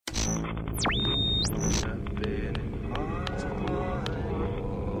I've been in hearts of mine,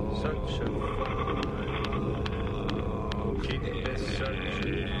 such a fun. Keep me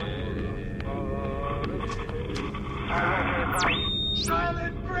searching for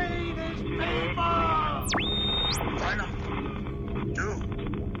silent breathing people! Why not? Do.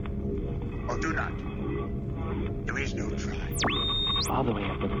 Or do not. There is no try. All the way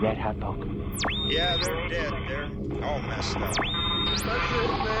up with the red hot poke. Yeah, they're dead. They're all messed up. That's it,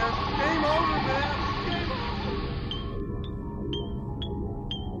 man. Game over, man. Game over.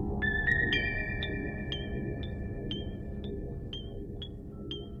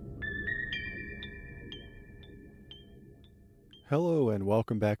 Hello and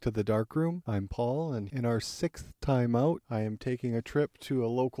welcome back to The Dark Room. I'm Paul, and in our 6th time out, I am taking a trip to a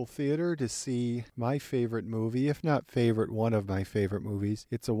local theater to see my favorite movie, if not favorite, one of my favorite movies.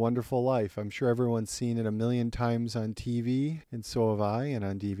 It's a Wonderful Life. I'm sure everyone's seen it a million times on TV, and so have I, and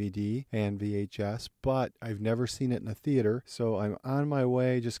on DVD and VHS, but I've never seen it in a theater, so I'm on my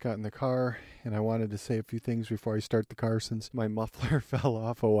way, just got in the car, and I wanted to say a few things before I start the car since my muffler fell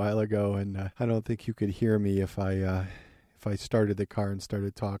off a while ago, and I don't think you could hear me if I started the car and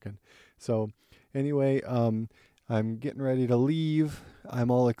started talking. So anyway, I'm getting ready to leave.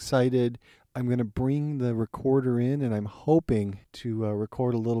 I'm all excited. I'm going to bring the recorder in, and I'm hoping to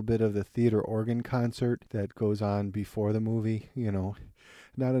record a little bit of the theater organ concert that goes on before the movie. You know,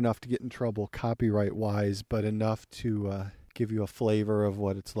 not enough to get in trouble copyright-wise, but enough to give you a flavor of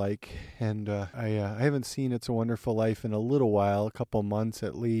what it's like. And I haven't seen It's a Wonderful Life in a little while, a couple months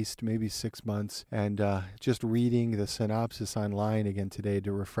at least, maybe 6 months. And just reading the synopsis online again today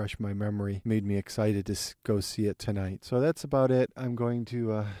to refresh my memory made me excited to go see it tonight. So that's about it. I'm going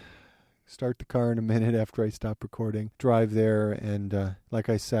to start the car in a minute after I stop recording, drive there, and like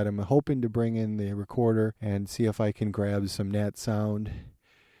I said, I'm hoping to bring in the recorder and see if I can grab some nat sound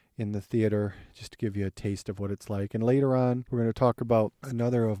in the theater, just to give you a taste of what it's like. And later on, we're going to talk about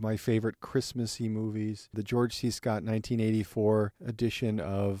another of my favorite Christmassy movies, the George C. Scott 1984 edition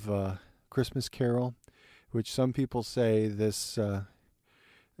of Christmas Carol, which some people say this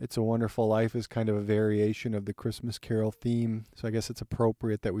It's a Wonderful Life is kind of a variation of the Christmas Carol theme. So I guess it's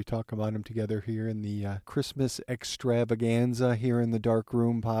appropriate that we talk about them together here in the Christmas Extravaganza here in the Dark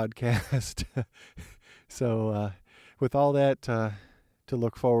Room podcast. So with all that to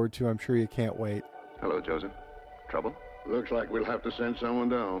look forward to, I'm sure you can't wait. Hello, Joseph. Trouble? Looks like we'll have to send someone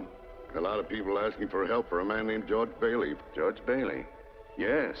down. A lot of people asking for help for a man named George Bailey. George Bailey?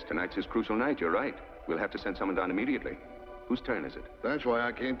 Yes, tonight's his crucial night, you're right. We'll have to send someone down immediately. Whose turn is it? That's why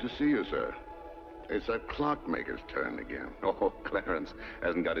I came to see you, sir. It's that clockmaker's turn again. Oh, Clarence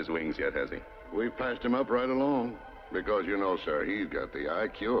hasn't got his wings yet, has he? We've passed him up right along. Because, you know, sir, he's got the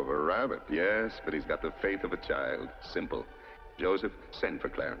IQ of a rabbit. Yes, but he's got the faith of a child. Simple. Joseph, send for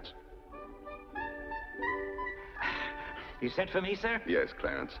Clarence. You sent for me, sir? Yes,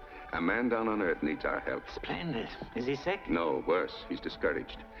 Clarence. A man down on Earth needs our help. Splendid. Is he sick? No, worse. He's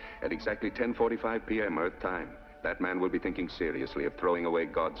discouraged. At exactly 10:45 p.m. Earth time, that man will be thinking seriously of throwing away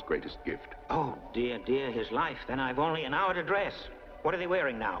God's greatest gift. Oh, dear, his life. Then I've only an hour to dress. What are they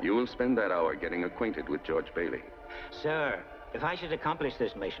wearing now? You will spend that hour getting acquainted with George Bailey. Sir, if I should accomplish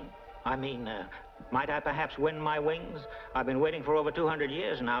this mission, might I perhaps win my wings? I've been waiting for over 200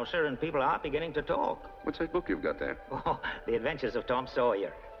 years now, sir, and people are beginning to talk. What's that book you've got there? Oh, The Adventures of Tom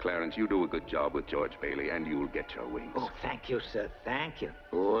Sawyer. Clarence, you do a good job with George Bailey, and you'll get your wings. Oh, thank you, sir. Thank you.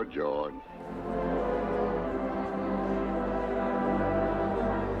 Poor George.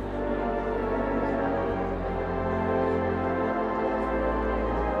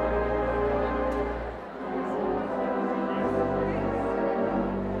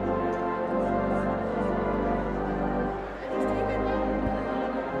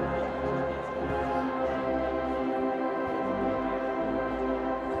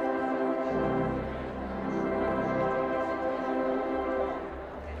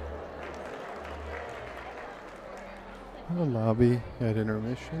 The lobby at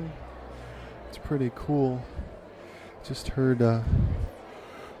intermission. It's pretty cool. Just heard the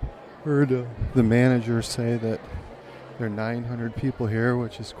manager say that there are 900 people here,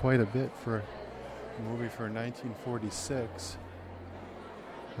 which is quite a bit for a movie for 1946.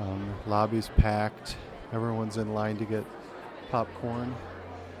 Lobby's packed. Everyone's in line to get popcorn.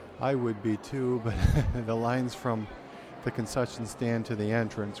 I would be too, but the line's from the concession stand to the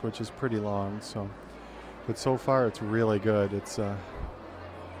entrance, which is pretty long. But so far, it's really good. The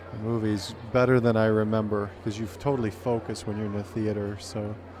movie's better than I remember because you totally focus when you're in a theater.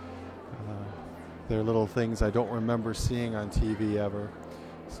 So there are little things I don't remember seeing on TV ever.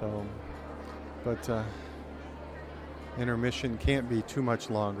 So, but intermission can't be too much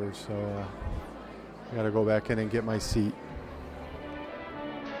longer, so I got to go back in and get my seat.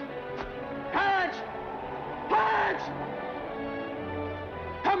 Clarence! Clarence!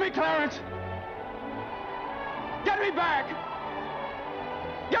 Help me, Clarence! Get me back!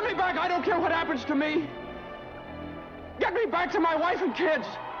 Get me back! I don't care what happens to me! Get me back to my wife and kids!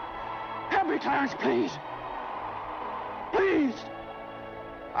 Help me, Clarence, please! Please!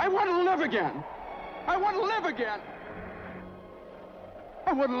 I want to live again! I want to live again!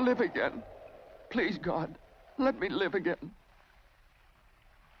 I want to live again. Please, God, let me live again.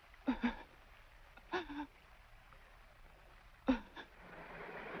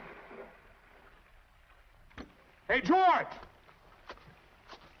 Hey, George!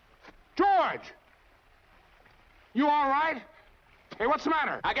 George! You all right? Hey, what's the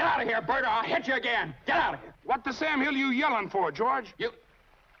matter? Now get out of here, Bert, or I'll hit you again. Get out of here. What the Sam Hill you yelling for, George?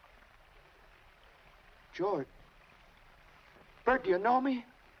 George. Bert, do you know me?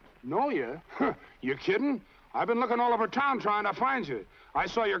 Know you? You kidding? I've been looking all over town trying to find you. I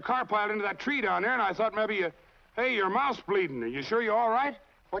saw your car piled into that tree down there, and I thought maybe you... Hey, your mouth's bleeding. Are you sure you're all right?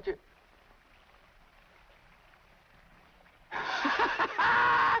 What you...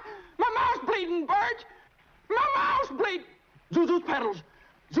 My mouth's bleeding, Bert! My mouth's bleeding! Zuzu's pedals!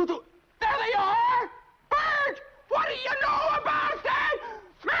 Zuzu... There they are! Bert! What do you know about that?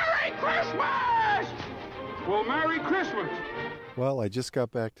 Merry Christmas! Well, Merry Christmas! Well, I just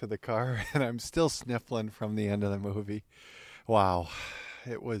got back to the car, and I'm still sniffling from the end of the movie. Wow.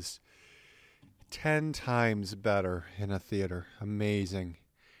 It was 10 times better in a theater. Amazing.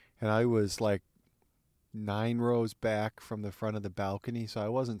 And I was like 9 rows back from the front of the balcony, so I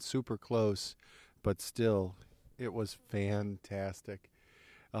wasn't super close, but still, it was fantastic.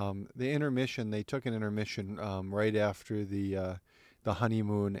 The intermission, they took an intermission right after the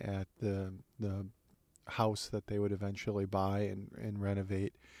honeymoon at the house that they would eventually buy and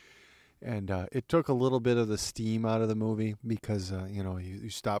renovate. And it took a little bit of the steam out of the movie because, you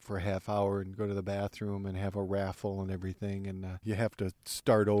stop for a half hour and go to the bathroom and have a raffle and everything, and you have to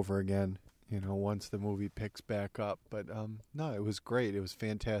start over again, once the movie picks back up. But no, it was great. It was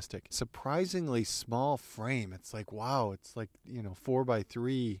fantastic. Surprisingly small frame. It's like, wow, it's like,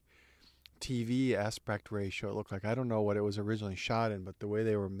 4:3 TV aspect ratio. It looked like, I don't know what it was originally shot in, but the way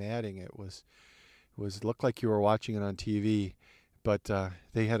they were matting it was looked like you were watching it on TV. But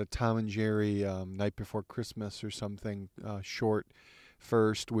they had a Tom and Jerry Night Before Christmas or something short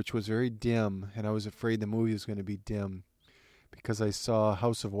first, which was very dim, and I was afraid the movie was going to be dim because I saw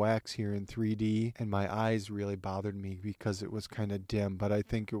House of Wax here in 3D, and my eyes really bothered me because it was kind of dim. But I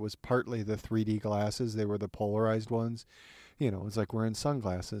think it was partly the 3D glasses. They were the polarized ones. It's like wearing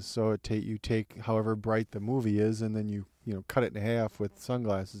sunglasses. So you take however bright the movie is, and then you cut it in half with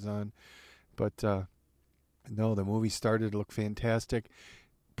sunglasses on. But no, the movie started to look fantastic.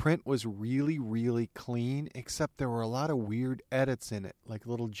 Print was really, really clean, except there were a lot of weird edits in it, like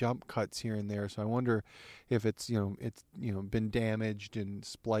little jump cuts here and there. So I wonder if it's been damaged and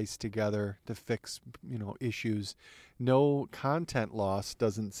spliced together to fix issues. No content loss,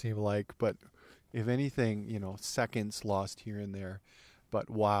 doesn't seem like, but if anything, seconds lost here and there. But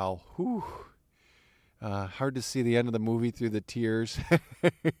wow, whew. Hard to see the end of the movie through the tears.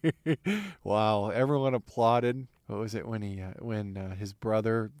 Wow, everyone applauded. What was it when his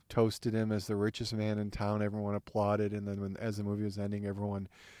brother toasted him as the richest man in town? Everyone applauded, and then as the movie was ending, everyone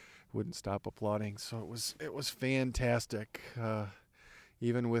wouldn't stop applauding. So it was fantastic.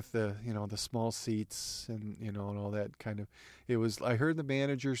 Even with the the small seats and and all that kind of. It was. I heard the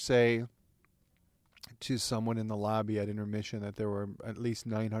manager say to someone in the lobby at intermission that there were at least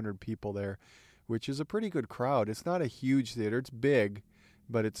 900 people there, which is a pretty good crowd. It's not a huge theater. It's big,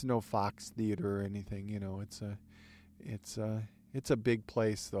 but it's no Fox Theater or anything. It's a big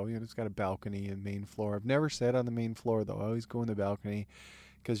place, though. It's got a balcony and main floor. I've never sat on the main floor, though. I always go in the balcony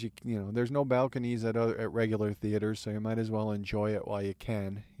because there's no balconies at regular theaters, so you might as well enjoy it while you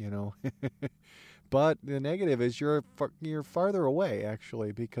can. But the negative is you're farther away,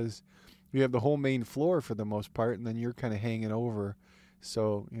 actually, because you have the whole main floor for the most part, and then you're kind of hanging over.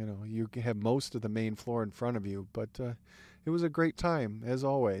 So, you have most of the main floor in front of you. But it was a great time, as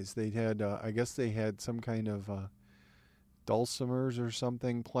always. They had, I guess they had some kind of dulcimers or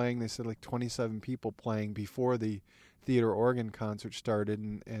something playing. They said like 27 people playing before the theater organ concert started.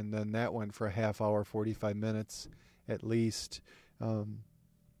 And then that went for a half hour, 45 minutes at least. And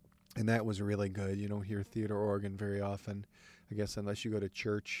that was really good. You don't hear theater organ very often, I guess, unless you go to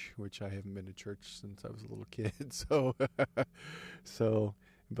church, which I haven't been to church since I was a little kid.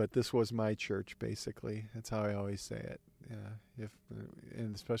 But this was my church, basically. That's how I always say it.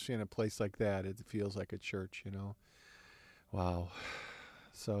 And especially in a place like that, it feels like a church, Wow.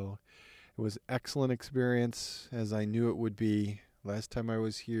 So it was an excellent experience, as I knew it would be. Last time I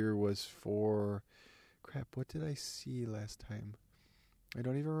was here was for... Crap, what did I see last time? I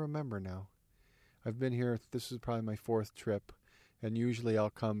don't even remember now. I've been here, this is probably my 4th trip, and usually I'll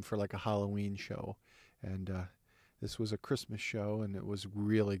come for like a Halloween show. And this was a Christmas show, and it was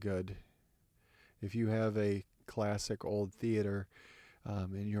really good. If you have a classic old theater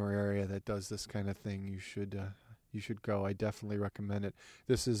in your area that does this kind of thing, you should go. I definitely recommend it.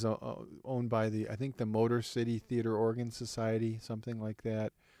 This is owned by I think the Motor City Theater Organ Society, something like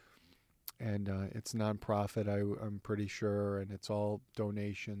that. And it's nonprofit, I'm pretty sure, and it's all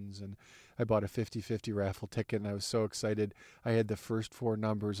donations. And I bought a 50-50 raffle ticket, and I was so excited. I had the first 4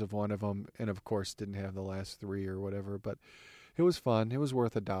 numbers of one of them, and of course didn't have the last 3 or whatever. But it was fun. It was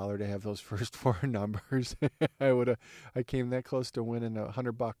worth $1 to have those first 4 numbers. I came that close to winning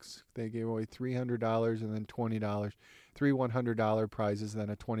 $100. They gave away $300 and then $20. 3 $100 prizes,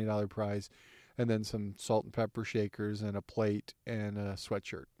 then a $20 prize, and then some salt and pepper shakers and a plate and a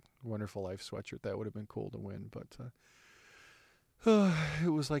sweatshirt. Wonderful Life sweatshirt. That would have been cool to win, but it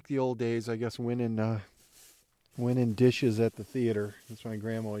was like the old days, I guess, winning dishes at the theater. That's why my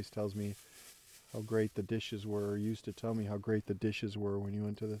grandma always tells me how great the dishes were, or used to tell me how great the dishes were when you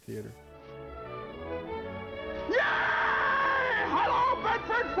went to the theater. Yay! Hello,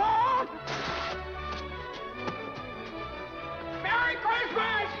 Bedford Falls! Merry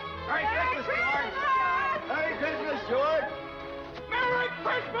Christmas! Merry Christmas, George! Merry Christmas, George! Merry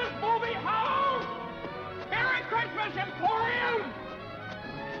Christmas, movie house! Merry Christmas, Emporium!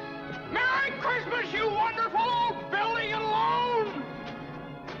 Merry Christmas, you wonderful old building and loan!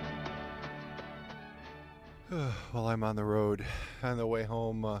 While I'm on the road, on the way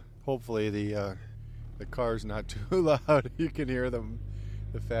home, hopefully the car's not too loud. You can hear them.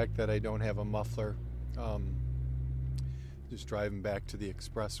 The fact that I don't have a muffler. Just driving back to the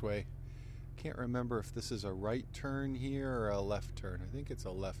expressway. Can't remember if this is a right turn here or a left turn. I think it's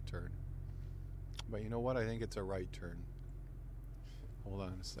a left turn. But you know what? I think it's a right turn. Hold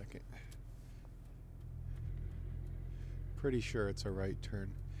on a second. Pretty sure it's a right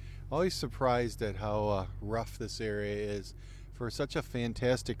turn. Always surprised at how rough this area is. For such a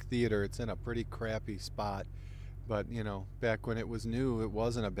fantastic theater, it's in a pretty crappy spot. But, you know, back when it was new, it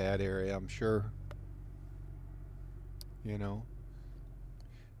wasn't a bad area, I'm sure. You know,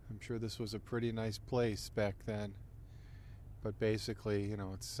 I'm sure this was a pretty nice place back then. But basically, you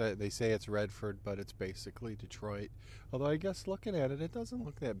know, they say it's Redford, but it's basically Detroit. Although I guess looking at it, it doesn't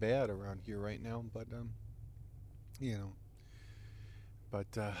look that bad around here right now. But, you know. But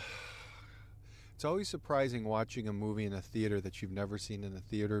it's always surprising watching a movie in a theater that you've never seen in a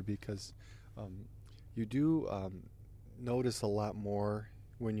theater, because you do notice a lot more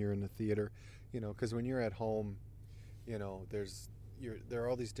when you're in the theater. You know, because when you're at home, you know, there are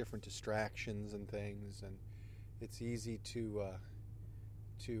all these different distractions and things, and it's easy to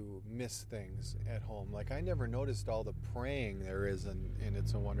miss things at home. Like, I never noticed all the praying there is in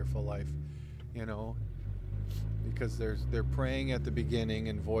It's a Wonderful Life, you know, because they're praying at the beginning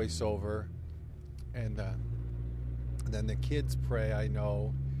in voiceover, and then the kids pray, I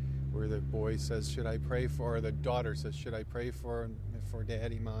know, where the boy says, should I pray for, or the daughter says, should I pray for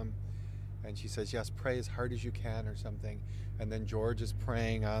Daddy, Mom? And she says, yes, pray as hard as you can, or something. And then George is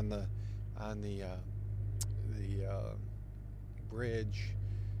praying on the bridge,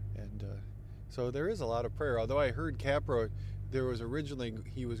 and so there is a lot of prayer. Although I heard Capra, there was originally,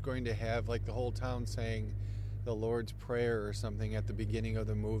 he was going to have like the whole town saying the Lord's Prayer or something at the beginning of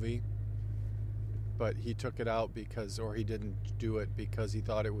the movie, but he took it out or he didn't do it because he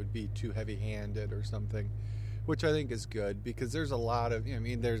thought it would be too heavy-handed or something, which I think is good, because there's a lot of, I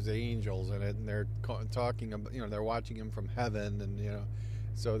mean, there's angels in it, and they're talking about, you know, they're watching him from heaven, and, you know,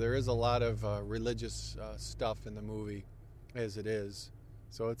 so there is a lot of religious stuff in the movie as it is.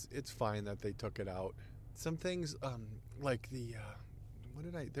 So it's fine that they took it out. Some things, like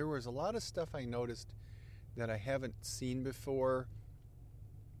there was a lot of stuff I noticed that I haven't seen before,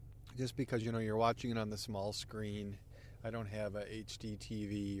 just because, you know, you're watching it on the small screen. I don't have a HD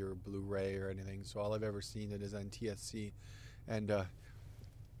TV or Blu-ray or anything, so all I've ever seen it is on TSC. And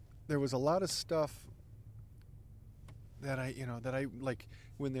there was a lot of stuff that I like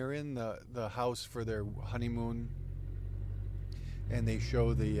when they're in the house for their honeymoon, and they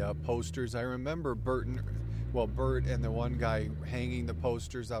show the posters. I remember Bert and the one guy hanging the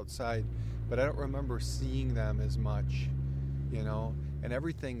posters outside, but I don't remember seeing them as much, you know. And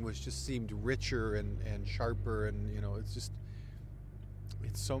everything just seemed richer and sharper, and, you know, it's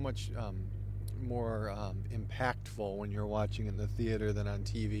so much more impactful when you're watching in the theater than on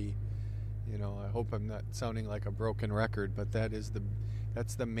TV. You know, I hope I'm not sounding like a broken record, but that's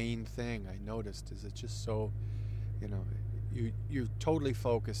the main thing I noticed, is it's just so, you know, you're totally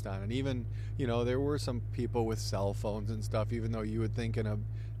focused on it. Even, you know, there were some people with cell phones and stuff, even though you would think in a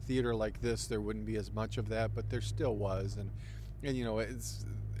theater like this there wouldn't be as much of that, but there still was. And you know, it's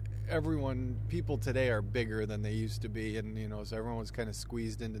people today are bigger than they used to be, and you know, so everyone was kind of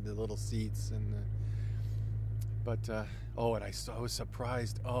squeezed into the little seats. And and I was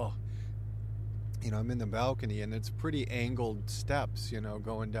surprised. You know, I'm in the balcony, and it's pretty angled steps, you know,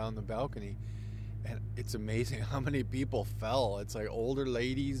 going down the balcony. And it's amazing how many people fell. It's like older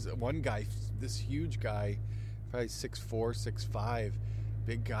ladies. One guy, this huge guy, probably 6'4", 6'5",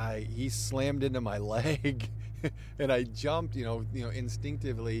 big guy, he slammed into my leg. And I jumped, you know,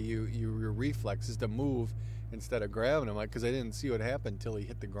 instinctively, your reflex is to move instead of grabbing him, because I didn't see what happened until he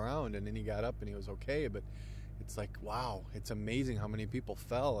hit the ground, and then he got up and he was okay. But it's like, wow, it's amazing how many people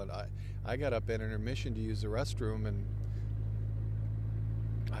fell. And I got up at intermission to use the restroom, and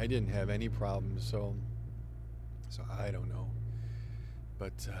I didn't have any problems. So I don't know.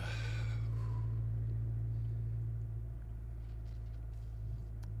 But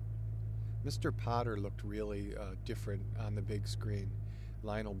Mr. Potter looked really different on the big screen.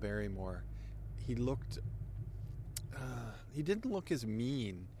 Lionel Barrymore. He didn't look as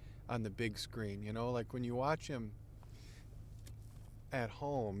mean on the big screen, you know, like when you watch him at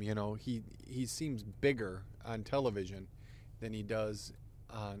home, you know, he seems bigger on television than he does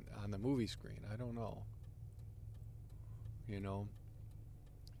on the movie screen. I don't know. You know,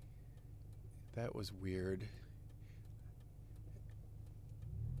 that was weird.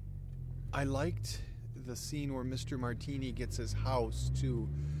 I liked the scene where Mr. Martini gets his house too.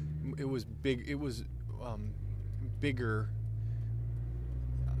 It was big. It was bigger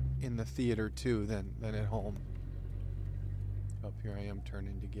in the theater too than at home. Up here I am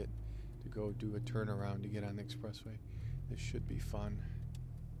turning to go do a turnaround to get on the expressway. This should be fun.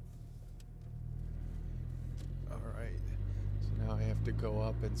 All right. So now I have to go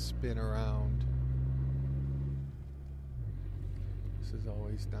up and spin around. This is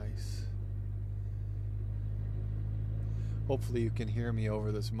always nice. Hopefully you can hear me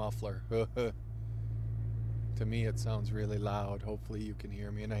over this muffler. To me it sounds really loud. Hopefully you can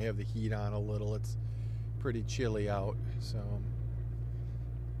hear me. And I have the heat on a little. It's pretty chilly out.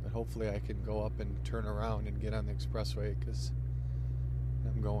 But hopefully I can go up and turn around and get on the expressway, because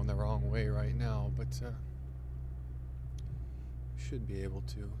I'm going the wrong way right now. But should be able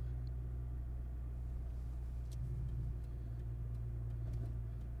to.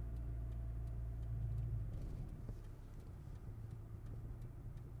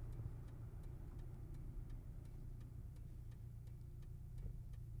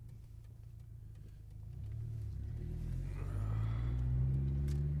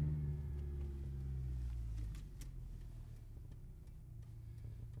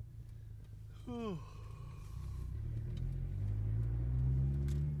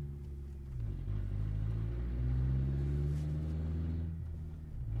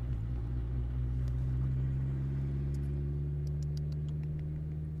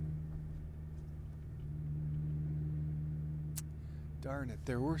 Darn it,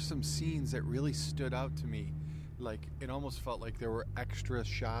 there were some scenes that really stood out to me. Like, it almost felt like there were extra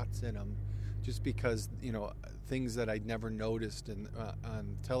shots in them, just because, you know, things that I'd never noticed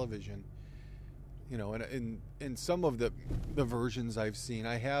on television. You know, and in some of the versions I've seen,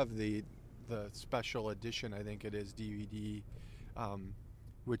 I have the special edition, I think it is, DVD,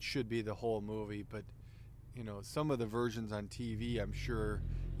 which should be the whole movie. But, you know, some of the versions on TV, I'm sure,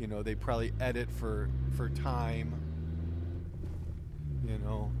 you know, they probably edit for time. You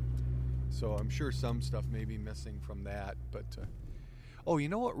know, so I'm sure some stuff may be missing from that. But you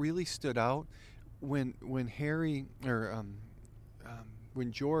know what really stood out when Harry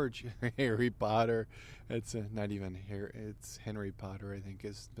when George Harry Potter, it's not even Harry, it's Henry Potter, I think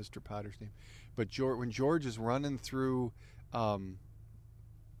is Mr. Potter's name. But when George is running through, oh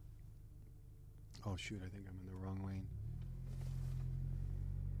shoot, I think I'm in the wrong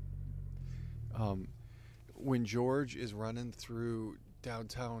lane. When George is running through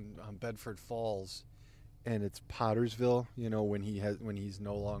downtown Bedford Falls, and it's Pottersville, you know, when he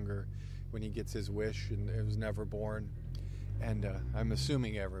gets his wish and it was never born. And I'm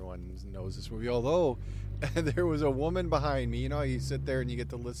assuming everyone knows this movie, although there was a woman behind me. You know, you sit there and you get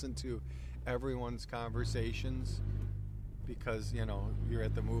to listen to everyone's conversations, because, you know, you're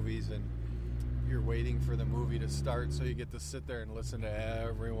at the movies and you're waiting for the movie to start, so you get to sit there and listen to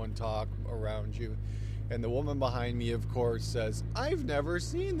everyone talk around you. And the woman behind me, of course, says, "I've never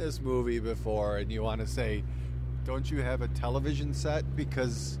seen this movie before." And you want to say, don't you have a television set?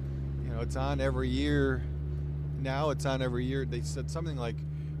 Because, you it's on every year. Now it's on every year. They said something like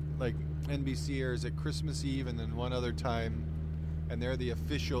NBC airs at Christmas Eve and then one other time, and they have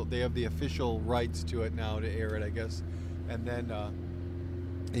the official rights to it now to air it, I guess. And then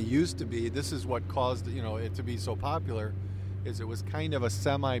it used to be, this is what caused it to be so popular, is it was kind of a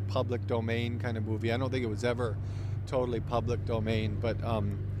semi-public domain kind of movie. I don't think it was ever totally public domain, but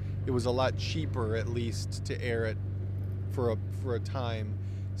it was a lot cheaper, at least, to air it for a time.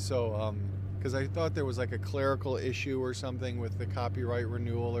 So because I thought there was like a clerical issue or something with the copyright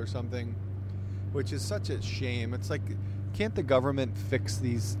renewal or something, which is such a shame. It's like, can't the government fix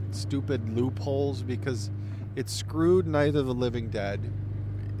these stupid loopholes? Because it screwed Night of the Living Dead.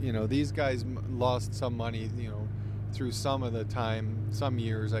 These guys lost some money, through some of the time, some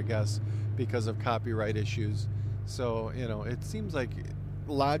years, I guess, because of copyright issues. So, it seems like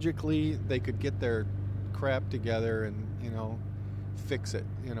logically they could get their crap together and, fix it.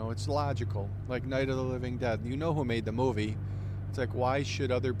 It's logical. Like Night of the Living Dead. You know who made the movie. It's like, why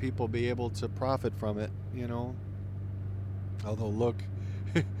should other people be able to profit from it, Although, look,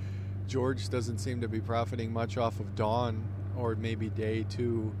 George doesn't seem to be profiting much off of Dawn, or maybe Day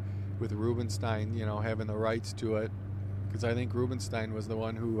 2, with Rubenstein, having the rights to it. Because I think Rubenstein was the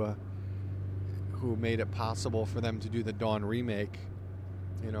one who made it possible for them to do the Dawn remake.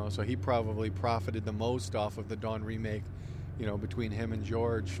 So he probably profited the most off of the Dawn remake, between him and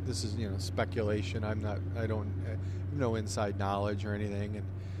George. This is, speculation. I don't have no inside knowledge or anything.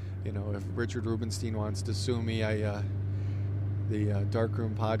 And, if Richard Rubenstein wants to sue me, the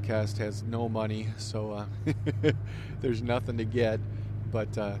Darkroom podcast has no money, so there's nothing to get.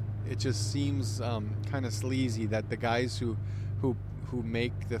 But it just seems kind of sleazy that the guys who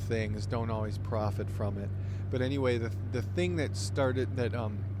make the things don't always profit from it. But anyway, the thing that started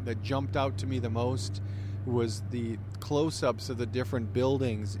that jumped out to me the most was the close-ups of the different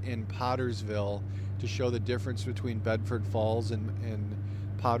buildings in Pottersville to show the difference between Bedford Falls and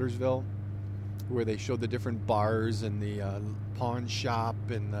Pottersville, where they showed the different bars and the pawn shop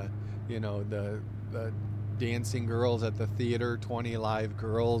and the dancing girls at the theater, 20 live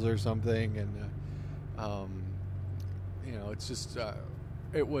girls or something, and it's just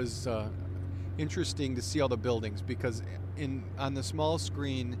it was interesting to see all the buildings, because on the small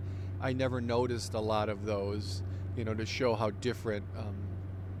screen I never noticed a lot of those, to show how different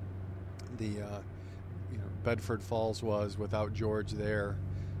Bedford Falls was without George there.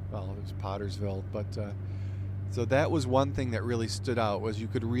 Well, it was Pottersville, but so that was one thing that really stood out, was you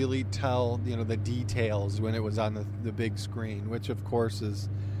could really tell, the details when it was on the big screen, which of course is,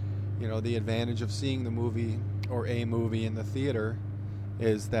 the advantage of seeing the movie or a movie in the theater,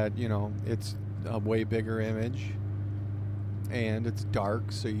 is that, it's a way bigger image and it's dark,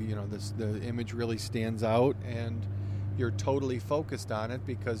 so the image really stands out and you're totally focused on it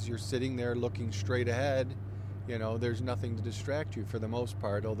because you're sitting there looking straight ahead. There's nothing to distract you for the most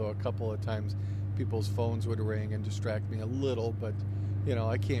part, although a couple of times people's phones would ring and distract me a little, but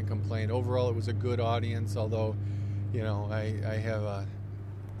I can't complain. Overall, it was a good audience, although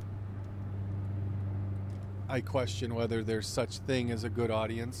I question whether there's such thing as a good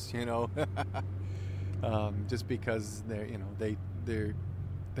audience, just because they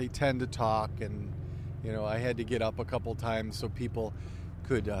tend to talk, and I had to get up a couple times so people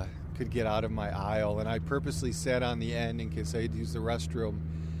could get out of my aisle, and I purposely sat on the end in case I had to use the restroom,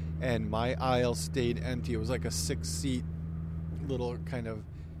 and my aisle stayed empty. It was like a 6-seat little kind of,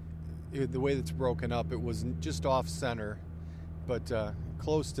 the way that's broken up, it was just off center, but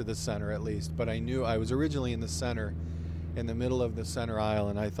close to the center at least. But I knew I was originally in the center, in the middle of the center aisle,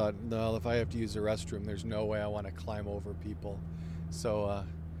 and I thought, well, if I have to use the restroom, there's no way I want to climb over people. So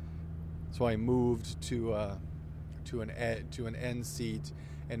I moved to an end seat,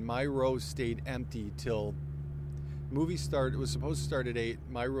 and my row stayed empty till movie started. It was supposed to start at 8.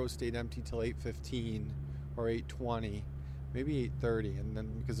 My row stayed empty till 8:15 or 8:20, maybe 8:30, and then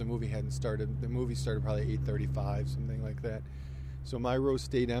because the movie hadn't started, the movie started probably 8:35, something like that. So my row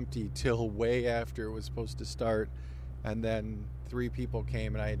stayed empty till way after it was supposed to start, and then 3 people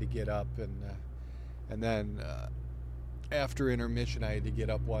came and I had to get up, and then after intermission I had to get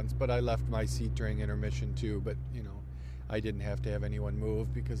up once, but I left my seat during intermission too. But I didn't have to have anyone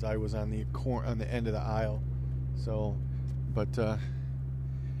move because I was on the end of the aisle. So, but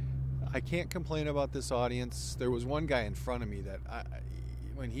I can't complain about this audience. There was one guy in front of me that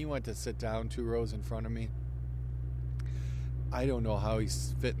when he went to sit down 2 rows in front of me, I don't know how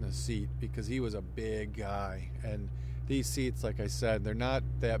he's fit in a seat, because he was a big guy, and these seats, like I said, they're not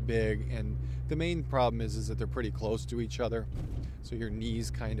that big, and the main problem is that they're pretty close to each other, so your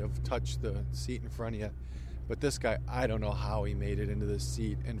knees kind of touch the seat in front of you. But this guy, I don't know how he made it into this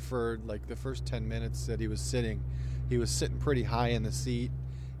seat. And for like the first 10 minutes that he was sitting pretty high in the seat,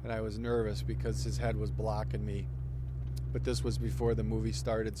 and I was nervous because his head was blocking me. But this was before the movie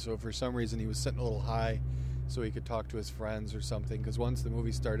started, so for some reason he was sitting a little high so he could talk to his friends or something, because once the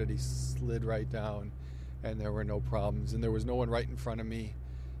movie started he slid right down and there were no problems, and there was no one right in front of me,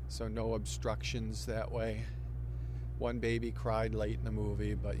 so no obstructions that way. One baby cried late in the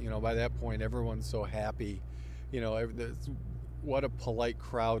movie, but by that point everyone's so happy. What a polite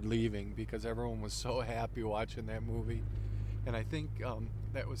crowd leaving, because everyone was so happy watching that movie. And I think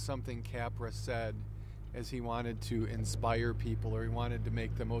that was something Capra said, as he wanted to inspire people, or he wanted to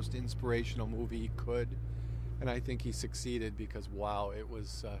make the most inspirational movie he could. And I think he succeeded, because wow, it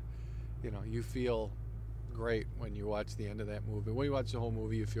was you feel great when you watch the end of that movie. When you watch the whole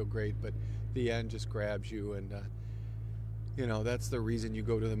movie you feel great, but the end just grabs you. And that's the reason you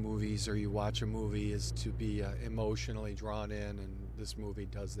go to the movies or you watch a movie, is to be emotionally drawn in, and this movie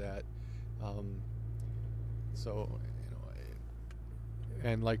does that.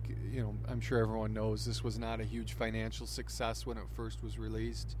 And I'm sure everyone knows this was not a huge financial success when it first was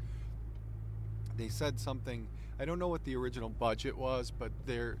released. They said something, I don't know what the original budget was, but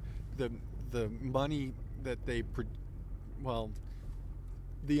the money that the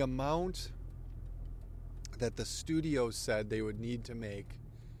amount that the studio said they would need to make,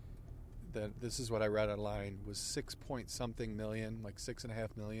 this is what I read online, was 6-point-something million, like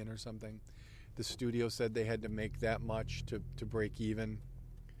 6.5 million or something. The studio said they had to make that much to break even,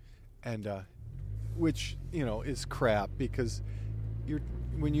 and which is crap, because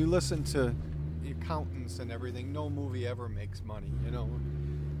when you listen to accountants and everything, no movie ever makes money,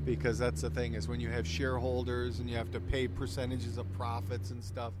 because that's the thing, is when you have shareholders and you have to pay percentages of profits and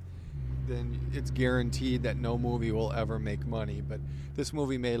stuff, then it's guaranteed that no movie will ever make money. But this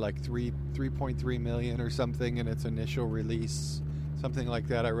movie made like 3.3 million or something in its initial release, something like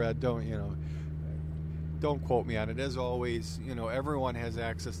that. I read. Don't quote me on it. As always, everyone has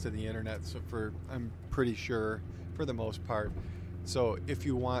access to the internet, so I'm pretty sure, for the most part. So if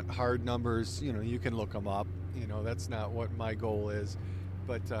you want hard numbers, you can look them up. That's not what my goal is.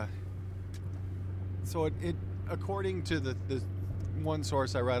 But so it according to the one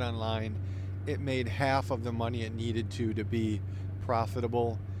source I read online, it made half of the money it needed to be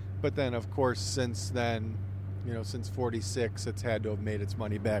profitable. But then, of course, since then, since 46, it's had to have made its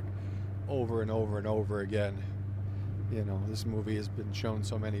money back over and over and over again. This movie has been shown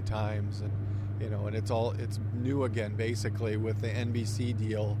so many times, and and it's new again, basically, with the NBC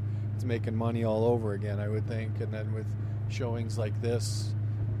deal. It's making money all over again, I would think, and then with showings like this,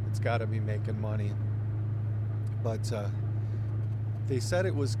 it's got to be making money. But they said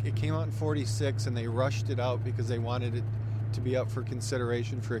it came out in 46, and they rushed it out because they wanted it to be up for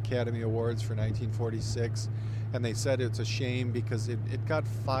consideration for Academy Awards for 1946. And they said it's a shame because it got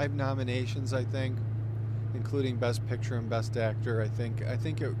 5 nominations, I think, including Best Picture and Best Actor. I think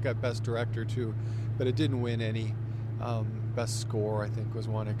it got Best Director too, but it didn't win any. Best Score, I think, was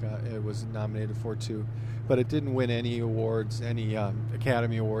one it was nominated for too, but it didn't win any awards, any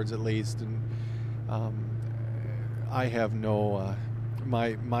Academy Awards at least. And I have no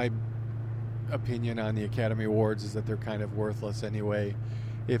my opinion on the Academy Awards is that they're kind of worthless anyway.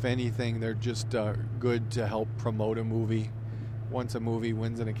 If anything, they're just good to help promote a movie. Once a movie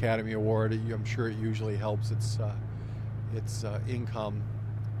wins an Academy Award, I'm sure it usually helps its income.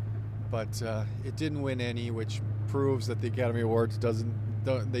 But it didn't win any, which proves that the Academy Awards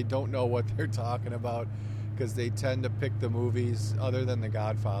don't know what they're talking about, because they tend to pick the movies, other than The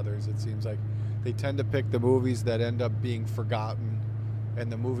Godfathers, it seems like, they tend to pick the movies that end up being forgotten,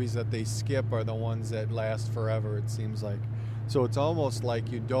 and the movies that they skip are the ones that last forever, it seems like. So it's almost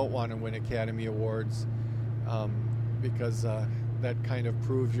like you don't want to win Academy Awards, because that kind of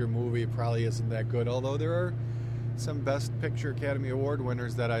proves your movie probably isn't that good. Although there are some Best Picture Academy Award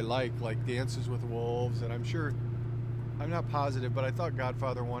winners that I like Dances with Wolves, and I'm not positive, but I thought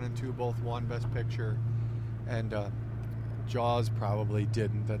Godfather 1 and 2 both won Best Picture, and Jaws probably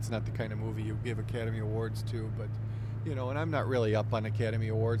didn't. That's not the kind of movie you give Academy Awards to, but, and I'm not really up on Academy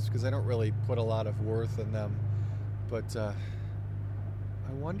Awards because I don't really put a lot of worth in them, but I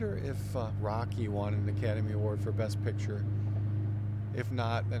wonder if Rocky won an Academy Award for Best Picture. If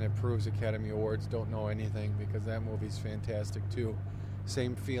not, then it proves Academy Awards don't know anything, because that movie's fantastic too.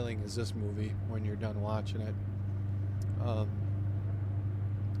 Same feeling as this movie when you're done watching it.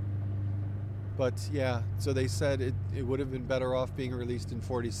 But yeah, so they said it would have been better off being released in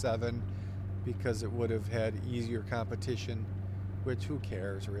 47 because it would have had easier competition, which who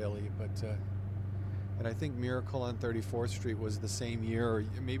cares really, but And I think Miracle on 34th Street was the same year, or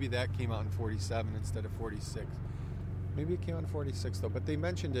maybe that came out in 47 instead of 46. Maybe it came out in 46 though, but they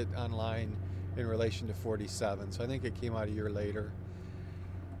mentioned it online in relation to 47, so I think it came out a year later.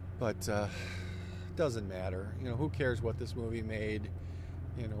 But doesn't matter. Who cares what this movie made?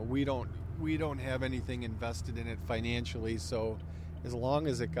 We don't have anything invested in it financially, so as long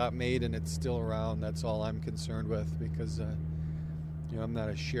as it got made and it's still around, that's all I'm concerned with, because I'm not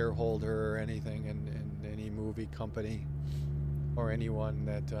a shareholder or anything in any movie company or anyone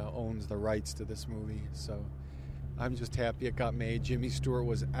that owns the rights to this movie. So I'm just happy it got made. Jimmy Stewart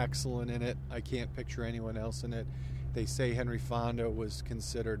was excellent in it. I can't picture anyone else in it. They say Henry Fonda was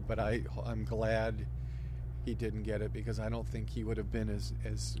considered, but I'm glad he didn't get it, because I don't think he would have been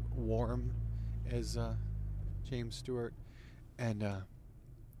as warm as James Stewart. And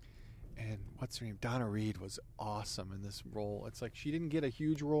what's her name? Donna Reed was awesome in this role. It's like she didn't get a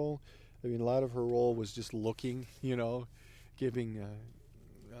huge role. I mean, a lot of her role was just looking, giving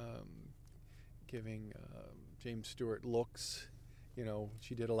James Stewart looks.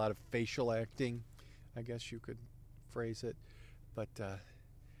 She did a lot of facial acting, I guess you could phrase it. But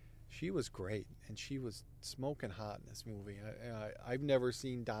she was great, and she was smoking hot in this movie. I've never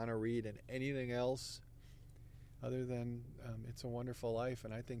seen Donna Reed in anything else other than It's a Wonderful Life,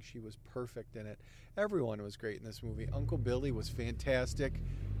 and I think she was perfect in it. Everyone was great in this movie. Uncle Billy was fantastic.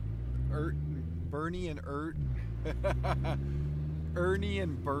 Bernie and Ernie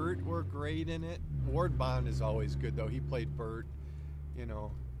and Bert were great in it. Ward Bond is always good, though. He played Bert.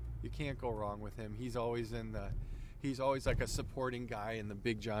 You can't go wrong with him. He's always like a supporting guy in the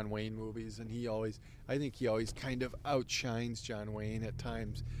big John Wayne movies, and I think he always kind of outshines John Wayne at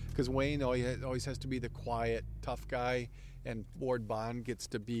times, because Wayne always has to be the quiet, tough guy, and Ward Bond gets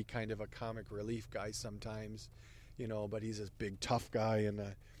to be kind of a comic relief guy sometimes, but he's this big, tough guy, and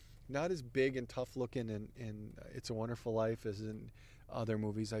not as big and tough looking in It's a Wonderful Life as in other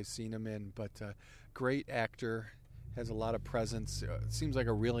movies I've seen him in, but great actor, has a lot of presence, seems like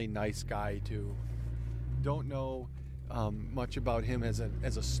a really nice guy too. Don't know much about him as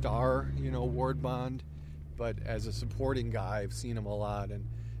a star, Ward Bond, but as a supporting guy, I've seen him a lot, and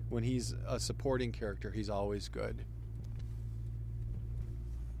when he's a supporting character, he's always good.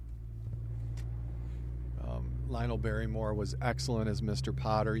 Lionel Barrymore was excellent as Mr.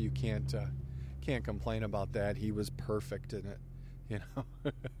 Potter. You can't complain about that. He was perfect in it,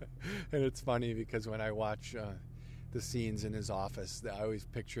 And it's funny because when I watch the scenes in his office, I always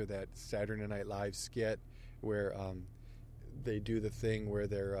picture that Saturday Night Live skit where they do the thing where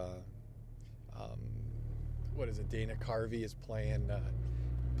they're what is it? Dana Carvey is playing.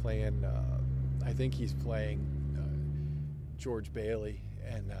 I think he's playing George Bailey,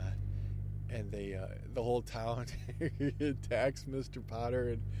 and they the whole town attacks Mr.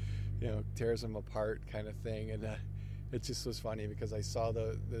 Potter and tears him apart, kind of thing. And it just was funny because I saw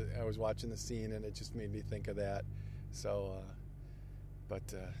I was watching the scene and it just made me think of that. So,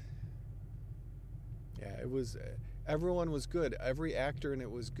 yeah, it was. Everyone was good. Every actor in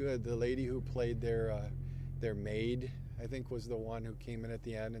it was good. The lady who played their maid, I think, was the one who came in at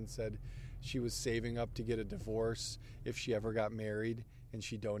the end and said she was saving up to get a divorce if she ever got married, and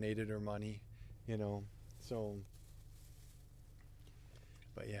she donated her money, So,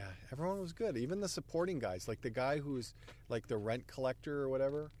 but yeah, everyone was good. Even the supporting guys, like the guy who's like the rent collector or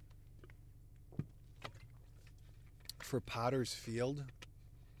whatever for Potter's Field,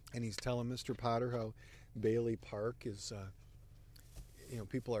 and he's telling Mr. Potter how Bailey Park is,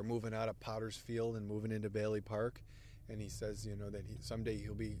 people are moving out of Potter's Field and moving into Bailey Park, and he says, that someday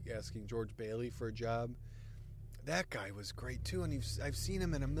he'll be asking George Bailey for a job. That guy was great too, and I've seen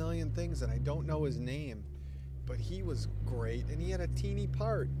him in a million things, and I don't know his name, but he was great, and he had a teeny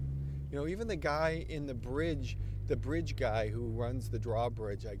part. Even the guy in the bridge guy who runs the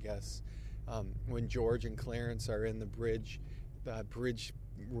drawbridge, I guess, when George and Clarence are in the bridge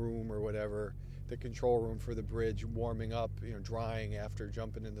room or whatever, the control room for the bridge, warming up, drying after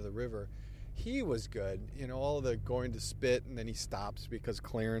jumping into the river. He was good. All the going to spit, and then he stops because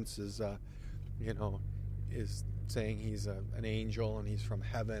Clarence is, is saying he's an angel and he's from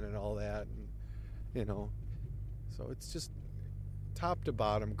heaven and all that, and so it's just top to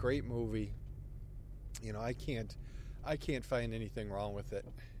bottom great movie. I can't find anything wrong with it.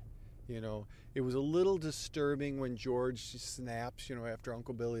 It was a little disturbing when George snaps, after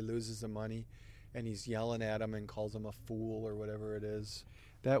Uncle Billy loses the money and he's yelling at him and calls him a fool or whatever it is.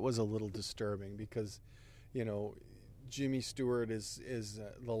 That was a little disturbing because, Jimmy Stewart is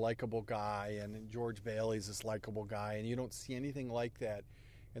the likable guy, and George Bailey's this likable guy, and you don't see anything like that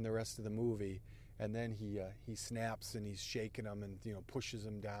in the rest of the movie. And then he snaps and he's shaking him and pushes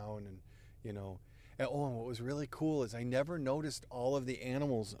him down, and And what was really cool is I never noticed all of the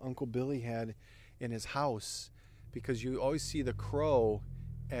animals Uncle Billy had in his house, because you always see the crow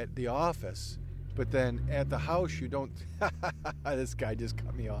at the office, but then at the house you don't. This guy just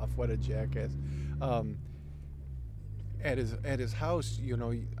cut me off. What a jackass. At his house, you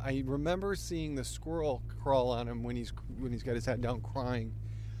know, I remember seeing the squirrel crawl on him when he's got his head down crying,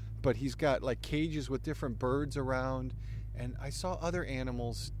 but he's got like cages with different birds around, and I saw other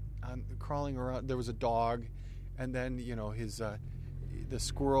animals crawling around. There was a dog, and then, you know, the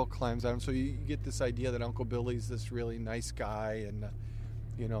squirrel climbs on him. So you get this idea that Uncle Billy's this really nice guy, and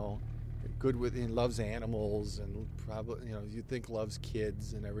you know, he loves animals, and probably, you know, you think loves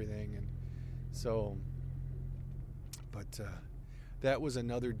kids and everything, and so. But that was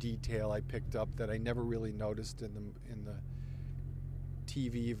another detail I picked up that I never really noticed in the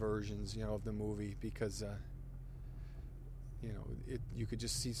TV versions, you know, of the movie, because you know, you could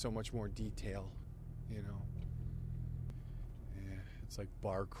just see so much more detail, you know. Yeah, it's like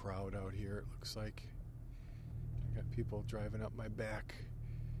bar crowd out here, it looks like. I got people driving up my back.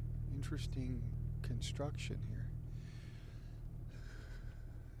 Interesting construction here.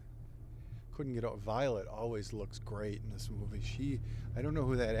 Couldn't get out. Violet always looks great in this movie. I don't know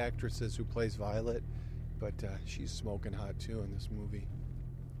who that actress is who plays Violet, but she's smoking hot too in this movie.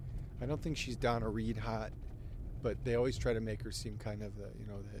 I don't think she's Donna Reed hot, but they always try to make her seem kind of the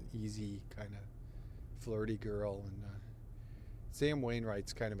easy kind of flirty girl. And Sam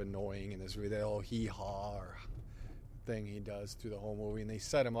Wainwright's kind of annoying in this movie. That little hee-haw or thing he does through the whole movie, and they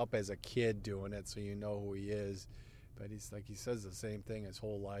set him up as a kid doing it, so you know who he is. But he says the same thing his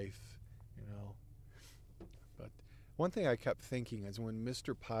whole life. You know, but one thing I kept thinking is when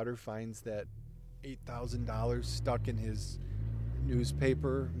Mr. Potter finds that $8,000 stuck in his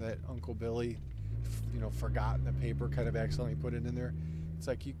newspaper that Uncle Billy, you know, forgot in the paper, kind of accidentally put it in there. It's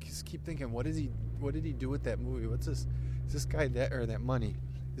like you just keep thinking, what did he do with that movie? What's this? Is this guy that money?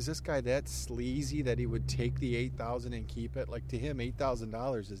 Is this guy that sleazy that he would take the $8,000 and keep it? Like, to him,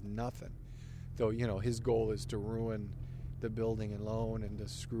 $8,000 is nothing. Though, you know, his goal is to ruin the building and loan and to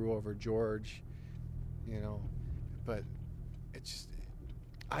screw over George, you know. But it's just,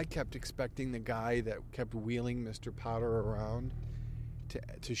 I kept expecting the guy that kept wheeling Mr. Potter around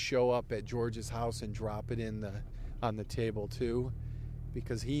to show up at George's house and drop it on the table too,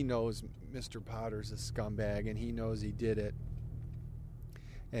 because he knows Mr. Potter's a scumbag and he knows he did it.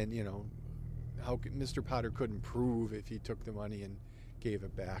 And, you know, Mr. Potter couldn't prove if he took the money and gave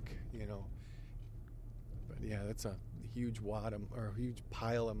it back, you know. But yeah, that's a huge huge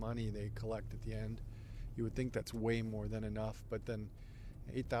pile of money they collect at the end. You would think that's way more than enough, but then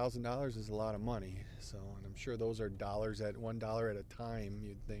 $8,000 is a lot of money. So, and I'm sure those are dollars at $1 at a time,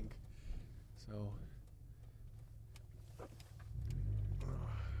 you'd think. So,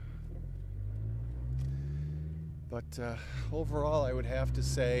 but overall, I would have to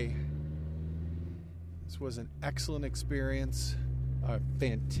say this was an excellent experience, a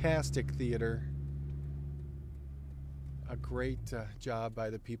fantastic theater. A great job by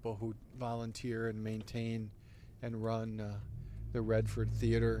the people who volunteer and maintain and run the Redford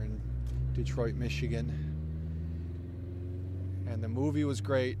Theater in Detroit, Michigan. And the movie was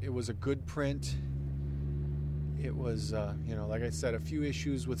great. It was a good print. It was, you know, like I said, a few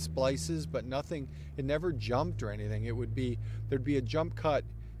issues with splices, but nothing. It never jumped or anything. There'd be a jump cut,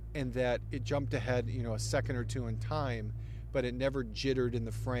 and that it jumped ahead, you know, a second or two in time, but it never jittered in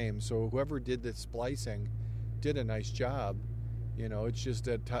the frame. So whoever did the splicing did a nice job. You know, it's just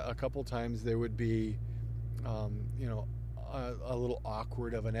that a couple times there would be, you know, a little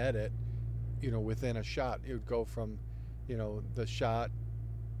awkward of an edit, you know, within a shot. It would go from, you know, the shot,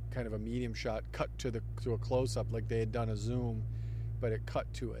 kind of a medium shot, cut to a close-up like they had done a zoom, but it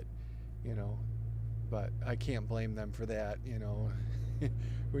cut to it, you know. But I can't blame them for that, you know.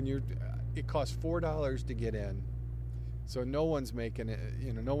 It costs $4 to get in. So no one's making it,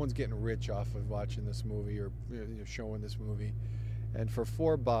 you know, no one's getting rich off of watching this movie or, you know, showing this movie. And for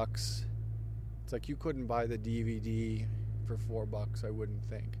 $4, it's like you couldn't buy the DVD for $4, I wouldn't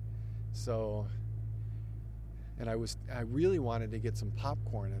think. So, and I really wanted to get some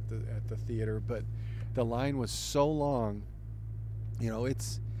popcorn at the theater, but the line was so long. You know,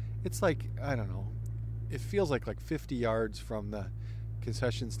 it's like, I don't know, it feels like 50 yards from the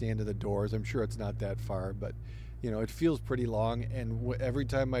concession stand to the doors. I'm sure it's not that far, but you know, it feels pretty long, and every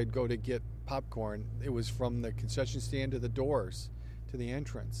time I'd go to get popcorn, it was from the concession stand to the doors, to the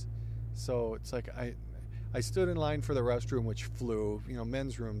entrance. So it's like I stood in line for the restroom, which flew. You know,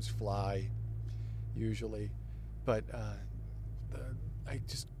 men's rooms fly, usually. But I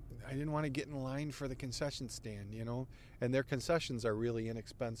didn't want to get in line for the concession stand, you know. And their concessions are really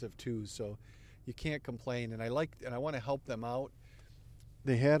inexpensive, too. So, you can't complain. And I want to help them out.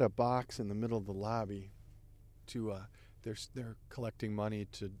 They had a box in the middle of the lobby to they're collecting money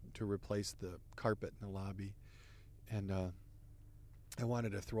to replace the carpet in the lobby, and I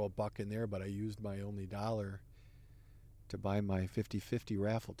wanted to throw $1 in there, but I used my only $1 to buy my 50/50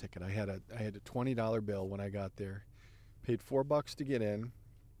 raffle ticket. I had a $20 bill when I got there, paid $4 to get in,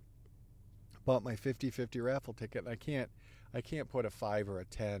 bought my 50/50 raffle ticket. And I can't put a 5 or a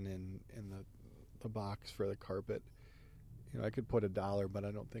 10 in the box for the carpet. You know, I could put $1, but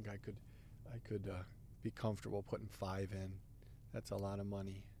I don't think I could be comfortable putting 5 in. That's a lot of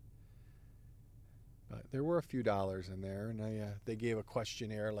money. But there were a few dollars in there, and they gave a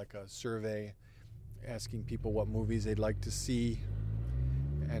questionnaire, like a survey, asking people what movies they'd like to see.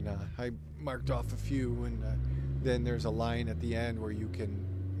 And I marked off a few, and then there's a line at the end where you can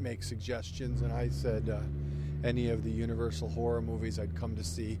make suggestions, and I said any of the Universal horror movies I'd come to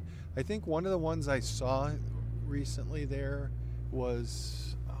see. I think one of the ones I saw recently there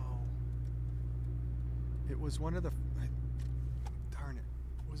was, it was one of the, darn it,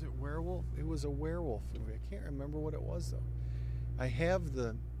 was it Werewolf? It was a werewolf movie. I can't remember what it was, though. I have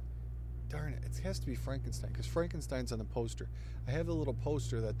the, darn it, it has to be Frankenstein, because Frankenstein's on the poster. I have the little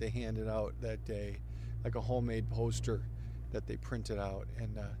poster that they handed out that day, like a homemade poster that they printed out,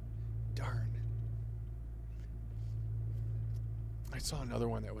 and darn. I saw another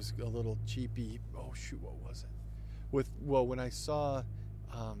one that was a little cheapy. Oh, shoot, what was it? When I saw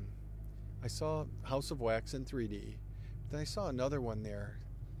House of Wax in 3D. Then I saw another one there.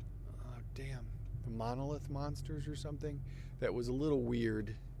 The Monolith Monsters or something. That was a little weird.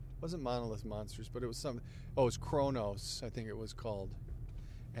 It wasn't Monolith Monsters, but it was something. Oh, it was Kronos, I think it was called.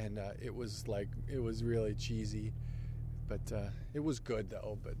 And it was really cheesy. But it was good,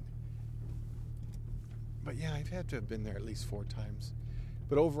 though. But yeah, I've had to have been there at least 4 times.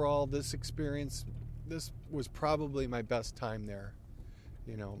 But overall, this experience, this was probably my best time there.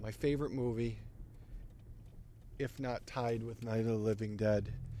 You know, my favorite movie, if not tied with Night of the Living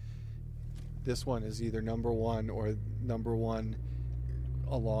Dead. This one is either number 1 or number 1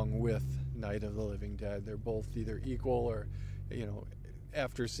 along with Night of the Living Dead. They're both either equal or, you know,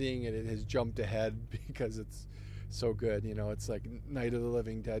 after seeing it, it has jumped ahead because it's so good. You know, it's like Night of the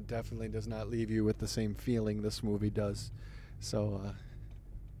Living Dead definitely does not leave you with the same feeling this movie does. So,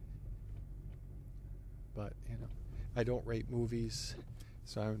 but, you know, I don't rate movies,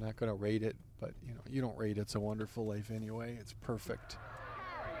 so I'm not going to rate it. But, you know, you don't rate It's a Wonderful Life anyway. It's perfect.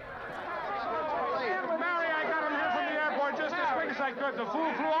 Mary, I got him here from the airport just as quick as I could. The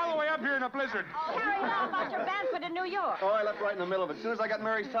fool flew all the way up here in a blizzard. Oh, Harry, how about your Banford in New York? Oh, I left right in the middle of it. As soon as I got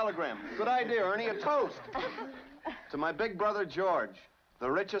Mary's telegram. Good idea, Ernie. A toast. To my big brother, George, the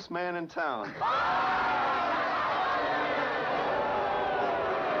richest man in town.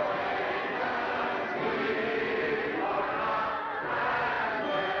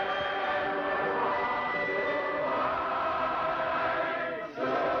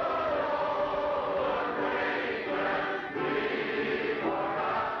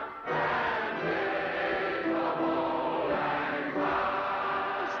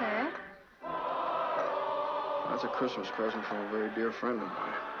 That's a Christmas present from a very dear friend of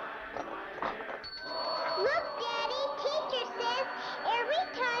mine. Look, Daddy, teacher says every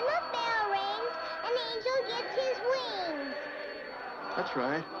time a bell rings, an angel gets his wings. That's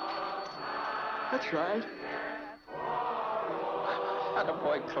right. That's right.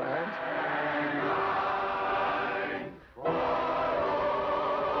 Attaboy, Clarence.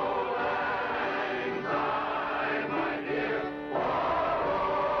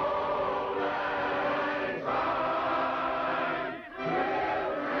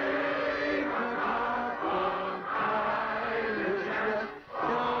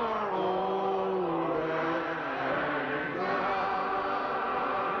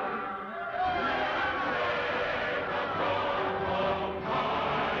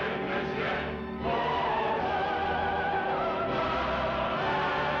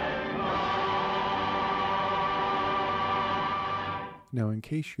 Now, in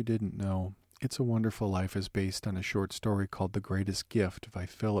case you didn't know, It's a Wonderful Life is based on a short story called The Greatest Gift by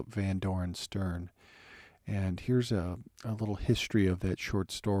Philip Van Doren Stern. And here's a little history of that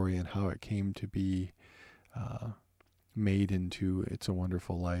short story and how it came to be made into It's a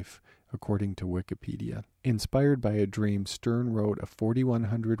Wonderful Life, according to Wikipedia. Inspired by a dream, Stern wrote a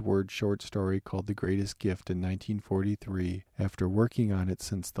 4,100-word short story called The Greatest Gift in 1943 after working on it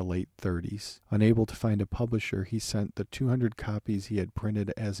since the late 30s. Unable to find a publisher, he sent the 200 copies he had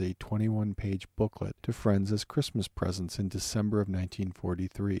printed as a 21-page booklet to friends as Christmas presents in December of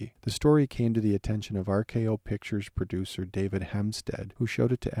 1943. The story came to the attention of RKO Pictures producer David Hempstead, who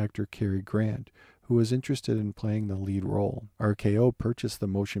showed it to actor Cary Grant, who was interested in playing the lead role. RKO purchased the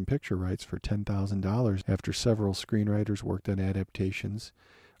motion picture rights for $10,000 after several screenwriters worked on adaptations.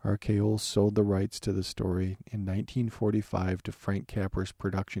 RKO sold the rights to the story in 1945 to Frank Capra's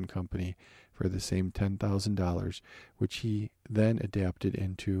production company for the same $10,000, which he then adapted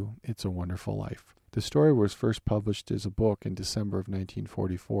into It's a Wonderful Life. The story was first published as a book in December of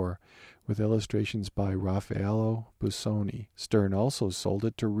 1944, with illustrations by Raffaello Busoni. Stern also sold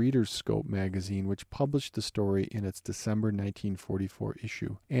it to Reader's Scope magazine, which published the story in its December 1944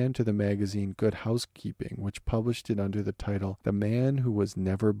 issue, and to the magazine Good Housekeeping, which published it under the title The Man Who Was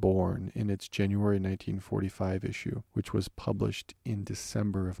Never Born in its January 1945 issue, which was published in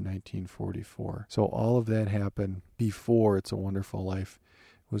December of 1944. So all of that happened before It's a Wonderful Life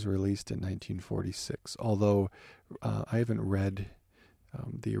was released in 1946. Although I haven't read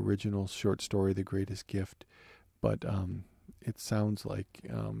the original short story, The Greatest Gift, but it sounds like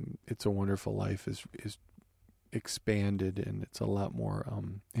It's a Wonderful Life is expanded and it's a lot more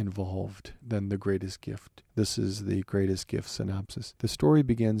involved than The Greatest Gift. This is the Greatest Gift synopsis. The story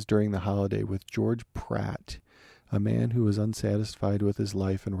begins during the holiday with George Pratt, a man who is unsatisfied with his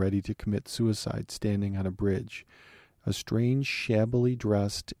life and ready to commit suicide, standing on a bridge. A strange, shabbily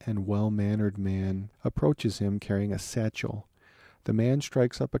dressed and well-mannered man approaches him carrying a satchel. The man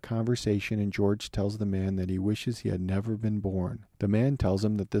strikes up a conversation, and George tells the man that he wishes he had never been born. The man tells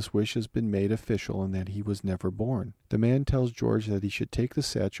him that this wish has been made official and that he was never born. The man tells George that he should take the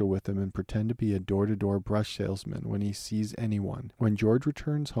satchel with him and pretend to be a door-to-door brush salesman when he sees anyone. When George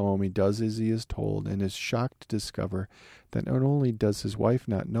returns home, he does as he is told and is shocked to discover that not only does his wife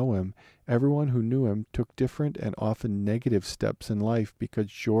not know him, everyone who knew him took different and often negative steps in life because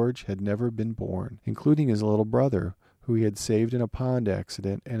George had never been born, including his little brother, who he had saved in a pond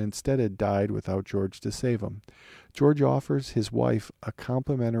accident and instead had died without George to save him. George offers his wife a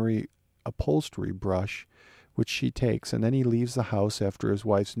complimentary upholstery brush, which she takes, and then he leaves the house after his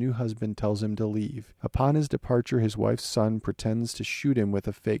wife's new husband tells him to leave. Upon his departure, his wife's son pretends to shoot him with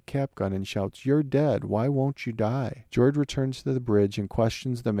a fake cap gun and shouts, "You're dead. Why won't you die?" George returns to the bridge and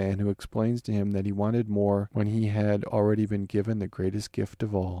questions the man, who explains to him that he wanted more when he had already been given the greatest gift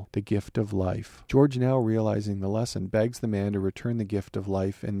of all, the gift of life. George, now realizing the lesson, begs the man to return the gift of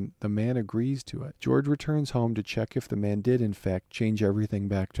life, and the man agrees to it. George returns home to check if the man did, in fact, change everything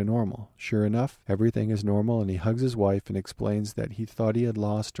back to normal. Sure enough, everything is normal, and he hugs his wife and explains that he thought he had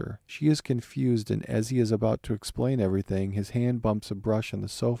lost her. She is confused, and as he is about to explain everything, his hand bumps a brush on the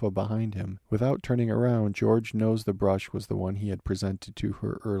sofa behind him. Without turning around, George knows the brush was the one he had presented to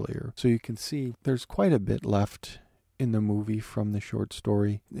her earlier. So you can see there's quite a bit left in the movie from the short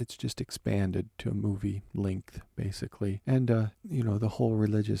story. It's just expanded to a movie length, basically. And, the whole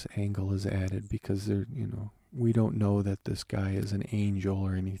religious angle is added because we don't know that this guy is an angel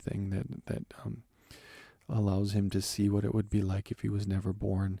or anything that allows him to see what it would be like if he was never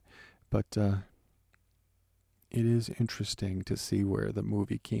born. But it is interesting to see where the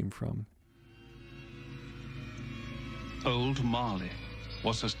movie came from. Old Marley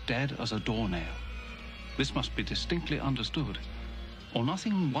was as dead as a doornail. This must be distinctly understood, or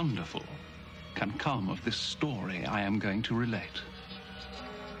nothing wonderful can come of this story I am going to relate.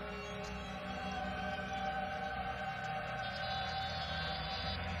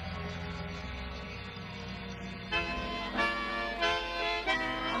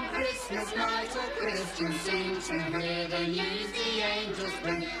 Christmas night all Christians sing to hear the news the angels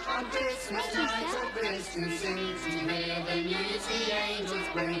bring. On Christmas night all Christians sing to hear the news the angels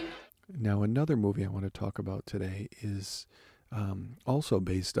bring. Now, another movie I want to talk about today is also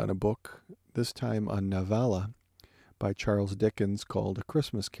based on a book, this time a novella by Charles Dickens called A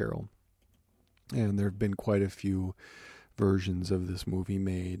Christmas Carol. And there have been quite a few versions of this movie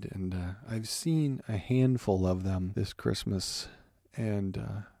made, and I've seen a handful of them this Christmas,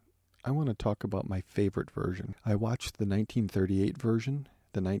 and I want to talk about my favorite version. I watched the 1938 version,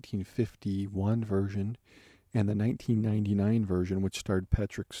 the 1951 version, and the 1999 version, which starred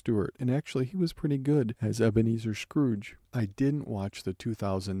Patrick Stewart. And actually, he was pretty good as Ebenezer Scrooge. I didn't watch the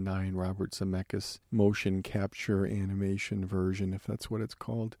 2009 Robert Zemeckis motion capture animation version, if that's what it's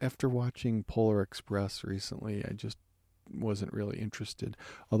called. After watching Polar Express recently, I just wasn't really interested.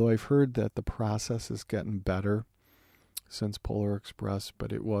 Although I've heard that the process has gotten better since Polar Express,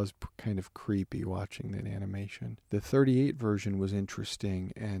 but it was kind of creepy watching that animation. The 38 version was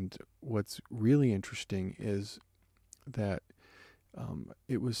interesting, and what's really interesting is that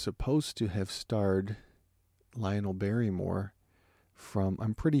it was supposed to have starred Lionel Barrymore from,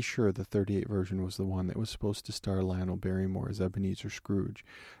 I'm pretty sure the 38 version was the one that was supposed to star Lionel Barrymore as Ebenezer Scrooge.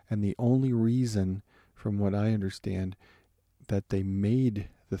 And the only reason, from what I understand, that they made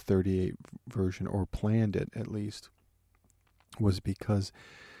the 38 version, or planned it at least, was because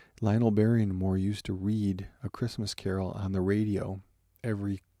Lionel Barrymore used to read A Christmas Carol on the radio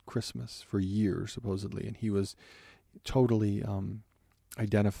every Christmas for years, supposedly, and he was totally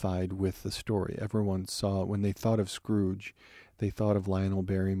identified with the story. Everyone saw, when they thought of Scrooge, they thought of Lionel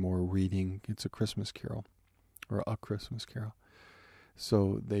Barrymore reading It's a Christmas Carol, or A Christmas Carol.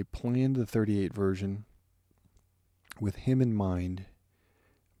 So they planned the 38 version with him in mind,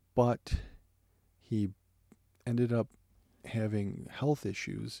 but he ended up having health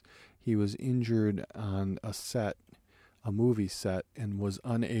issues. He was injured on a set, a movie set, and was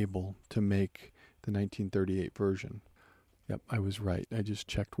unable to make the 1938 version. Yep, I was right. I just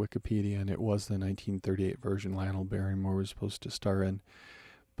checked Wikipedia, and it was the 1938 version Lionel Barrymore was supposed to star in.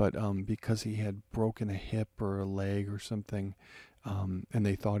 But because he had broken a hip or a leg or something, and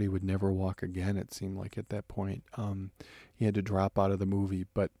they thought he would never walk again, it seemed like at that point, he had to drop out of the movie.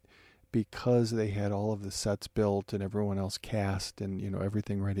 But because they had all of the sets built and everyone else cast and,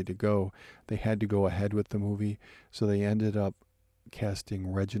 everything ready to go, they had to go ahead with the movie. So they ended up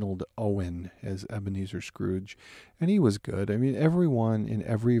casting Reginald Owen as Ebenezer Scrooge, and he was good. I mean, everyone in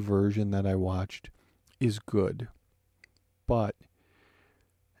every version that I watched is good, but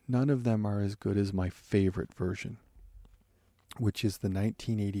none of them are as good as my favorite version, which is the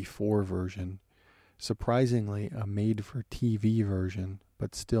 1984 version. Surprisingly, a made-for-TV version,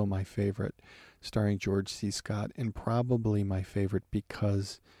 but still my favorite, starring George C. Scott, and probably my favorite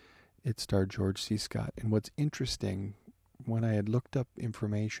because it starred George C. Scott. And what's interesting, when I had looked up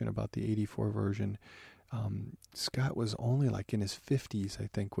information about the 84 version, Scott was only like in his 50s, I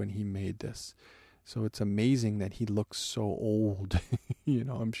think, when he made this. So it's amazing that he looks so old.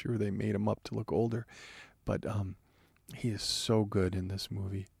 I'm sure they made him up to look older. But he is so good in this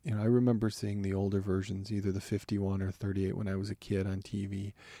movie. I remember seeing the older versions, either the 51 or 38 when I was a kid on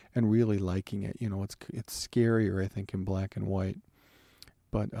TV, and really liking it. It's scarier, I think, in black and white.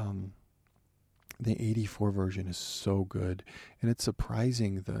 But the 84 version is so good, and it's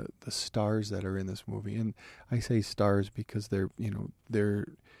surprising the stars that are in this movie. And I say stars because they're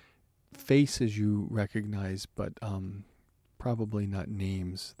faces you recognize, but probably not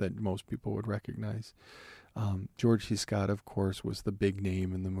names that most people would recognize. George C. Scott, of course, was the big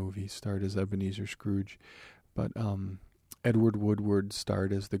name in the movie, starred as Ebenezer Scrooge, but Edward Woodward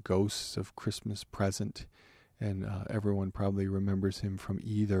starred as the Ghosts of Christmas Present, and everyone probably remembers him from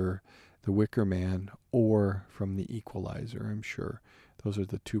either The Wicker Man or from The Equalizer, I'm sure. Those are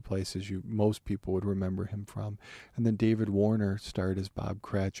the two places most people would remember him from. And then David Warner starred as Bob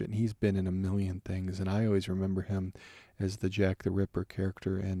Cratchit, and he's been in a million things, and I always remember him as the Jack the Ripper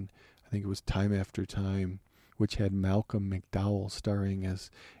character in, I think it was Time After Time, which had Malcolm McDowell starring as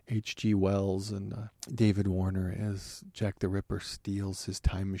H.G. Wells, and David Warner as Jack the Ripper steals his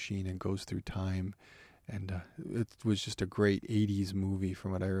time machine and goes through time. And it was just a great 80s movie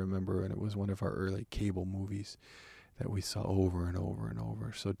from what I remember, and it was one of our early cable movies that we saw over and over and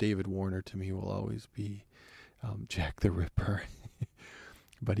over. So David Warner, to me, will always be Jack the Ripper.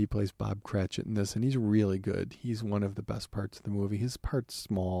 But he plays Bob Cratchit in this, and he's really good. He's one of the best parts of the movie. His part's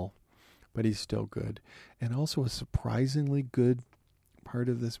small, but he's still good. And also a surprisingly good part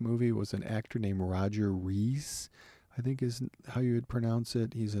of this movie was an actor named Roger Rees, I think is how you would pronounce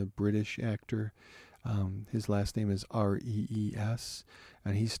it. He's a British actor. His last name is R-E-E-S,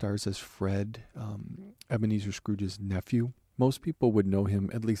 and he stars as Fred, Ebenezer Scrooge's nephew. Most people would know him,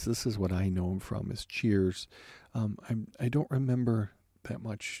 at least this is what I know him from, is Cheers. I don't remember that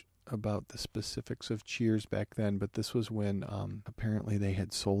much about the specifics of Cheers back then, but this was when apparently they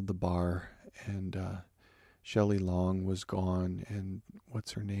had sold the bar, and Shelley Long was gone, and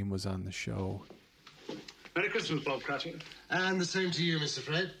what's her name was on the show. Merry Christmas, Bob Cratchit. And the same to you, Mr.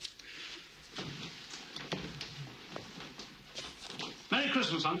 Fred. Merry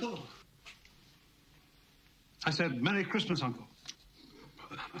Christmas, Uncle. I said, Merry Christmas, Uncle.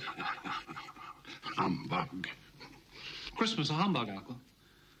 Humbug. Christmas a humbug, Uncle.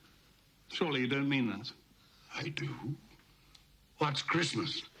 Surely you don't mean that. I do. What's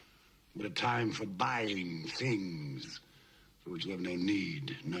Christmas but a time for buying things for which you have no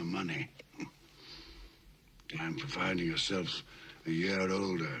need, no money? Time for finding yourself a year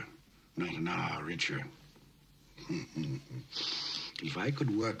older, not an hour richer. If I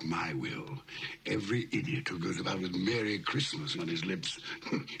could work my will, every idiot who goes about with Merry Christmas on his lips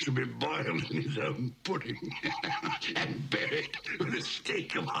should be boiled in his own pudding and buried with a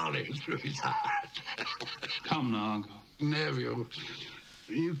stake of holly through his heart. Come now, Uncle. Nephew,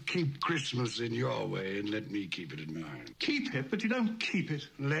 you keep Christmas in your way and let me keep it in mine. Keep it, but you don't keep it.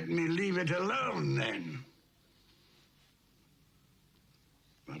 Let me leave it alone, then.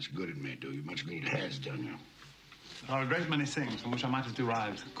 Much good it may do you, much good it has done you. There are a great many things from which I might have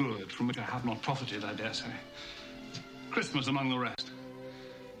derived good, from which I have not profited, I dare say. Christmas among the rest.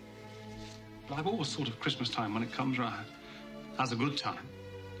 But I've always thought of Christmas time when it comes round as a good time,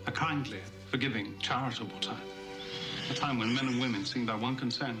 a kindly, forgiving, charitable time. A time when men and women seem by one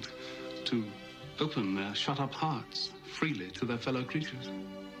consent to open their shut-up hearts freely to their fellow creatures.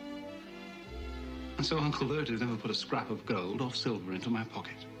 And so, Uncle, though it has never put a scrap of gold or silver into my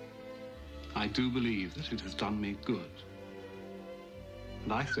pocket, I do believe that it has done me good.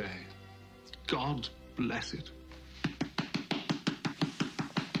 And I say, God bless it.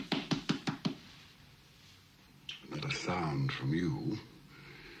 Not a sound from you,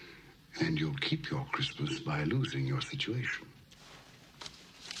 and you'll keep your Christmas by losing your situation.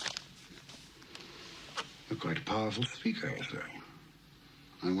 You're quite a powerful speaker, sir.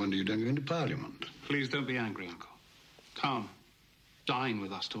 I wonder you don't go into Parliament. Please don't be angry, Uncle. Come, dine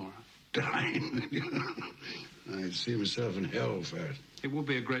with us, Dora. Dine? I'd see myself in hell first. It would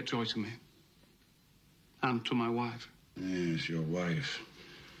be a great joy to me. And to my wife. Yes, your wife.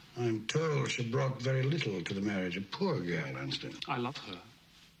 I'm told she brought very little to the marriage. A poor girl, I understand. I love her.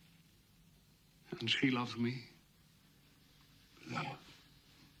 And she loves me. No.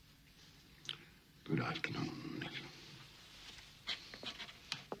 Good afternoon.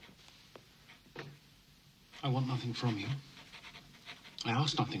 I want nothing from you. I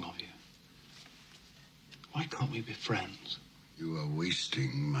ask nothing of you. Why can't we be friends? You are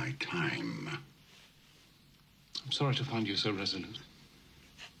wasting my time. I'm sorry to find you so resolute.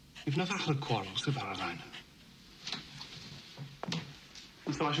 We've never had a quarrel, so far as I know.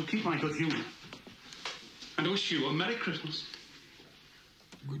 And so I shall keep my good humor. And wish you a Merry Christmas.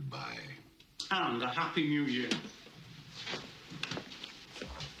 Goodbye. And a Happy New Year.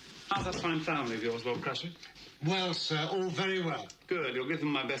 How's that fine family of yours, Lord Crescent? Well, sir, all very well. Good. You'll give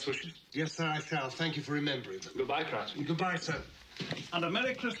them my best wishes. Yes, sir, I shall. Thank you for remembering them. Goodbye, Crescent. Goodbye, sir. And a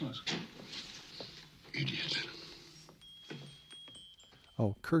Merry Christmas. Idiot.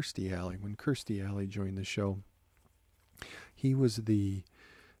 Oh, Kirstie Alley. When Kirstie Alley joined the show, he was the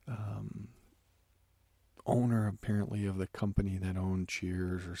owner, apparently, of the company that owned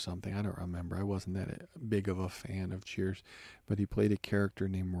Cheers or something. I don't remember. I wasn't that big of a fan of Cheers. But he played a character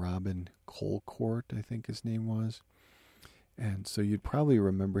named Robin Colcourt, I think his name was. And so you'd probably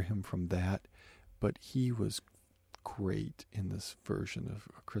remember him from that. But he was great in this version of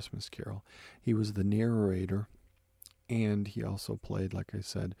A Christmas Carol. He was the narrator. And he also played, like I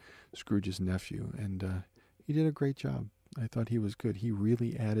said, Scrooge's nephew. And he did a great job. I thought he was good. He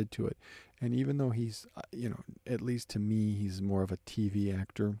really added to it. And even though he's, at least to me, he's more of a TV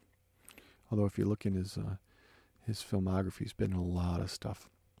actor. Although if you look in his filmography, he's been in a lot of stuff.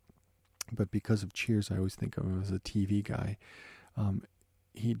 But because of Cheers, I always think of him as a TV guy.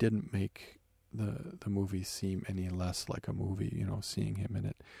 He didn't make the movie seem any less like a movie, seeing him in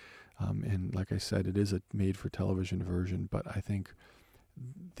it. And like I said, it is a made-for-television version, but I think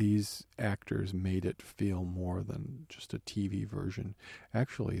these actors made it feel more than just a TV version.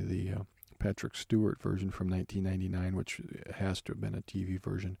 Actually, the Patrick Stewart version from 1999, which has to have been a TV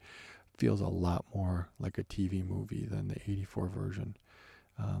version, feels a lot more like a TV movie than the 84 version.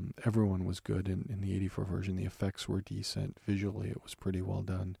 Everyone was good in the 84 version. The effects were decent. Visually, it was pretty well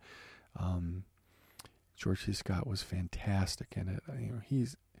done. George C. Scott was fantastic in it.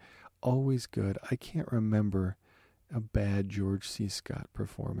 He's always good. I can't remember a bad George C. Scott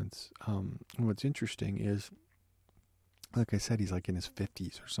performance. What's interesting is, like I said, he's like in his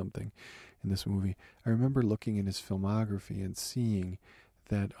 50s or something in this movie. I remember looking in his filmography and seeing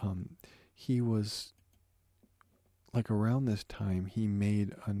that he was, like around this time, he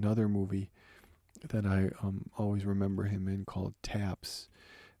made another movie that I always remember him in called Taps,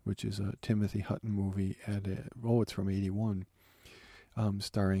 which is a Timothy Hutton movie. It's from 81.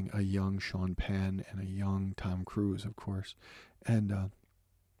 Starring a young Sean Penn and a young Tom Cruise, of course. And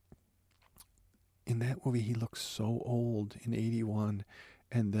in that movie, he looks so old in 81.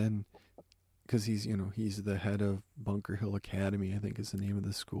 And then, because he's the head of Bunker Hill Academy, I think is the name of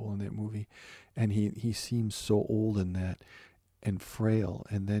the school in that movie. And he seems so old in that and frail.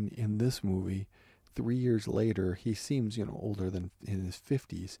 And then in this movie, 3 years later, he seems, older than in his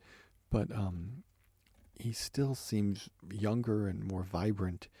 50s. But he still seems younger and more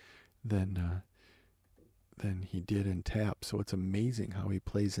vibrant than he did in Taps. So it's amazing how he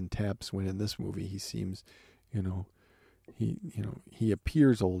plays in Taps when in this movie he seems, he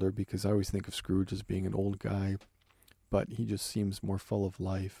appears older, because I always think of Scrooge as being an old guy, but he just seems more full of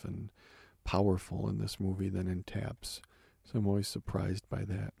life and powerful in this movie than in Taps. So I'm always surprised by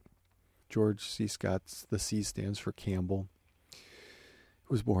that. George C. Scott's The C stands for Campbell. He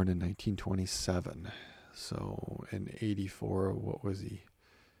was born in 1927. So in 84, what was he?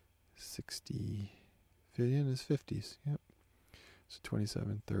 60, in his 50s. Yep. So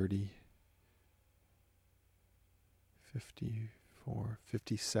 27, 30, 54,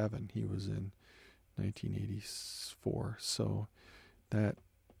 57 he was in 1984. So that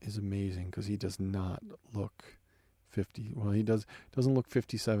is amazing, because he does not look 50. Well, he doesn't look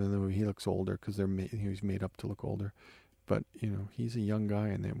 57 in the movie. He looks older, because he's made up to look older. But, he's a young guy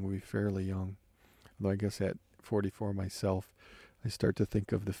in that movie, fairly young. Although I guess at 44 myself, I start to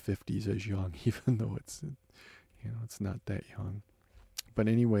think of the 50s as young, even though it's not that young. But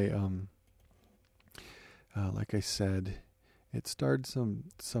anyway, like I said, it starred some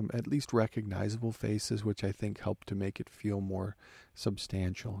at least recognizable faces, which I think helped to make it feel more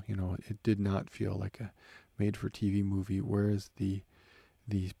substantial. It did not feel like a made-for-TV movie, whereas the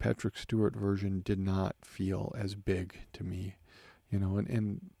Patrick Stewart version did not feel as big to me.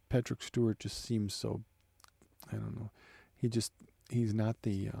 And Patrick Stewart just seems so, I don't know, he's not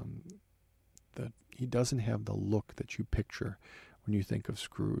he doesn't have the look that you picture when you think of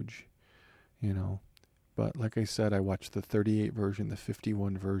Scrooge, But like I said, I watched the 38 version, the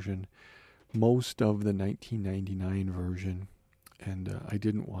 51 version, most of the 1999 version, and I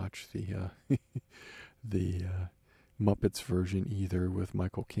didn't watch the Muppets version either with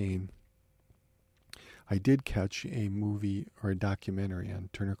Michael Caine. I did catch a movie or a documentary on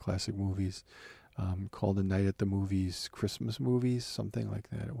Turner Classic Movies called A Night at the Movies, Christmas Movies, something like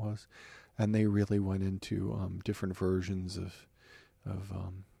that it was. And they really went into different versions of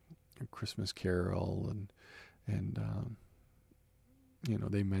Christmas Carol, and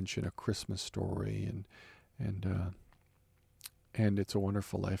they mention A Christmas Story, and It's a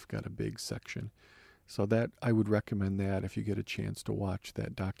Wonderful Life got a big section. So that I would recommend that if you get a chance to watch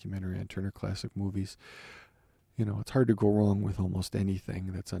that documentary on Turner Classic Movies. It's hard to go wrong with almost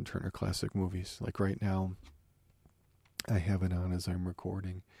anything that's on Turner Classic Movies. Like right now, I have it on as I'm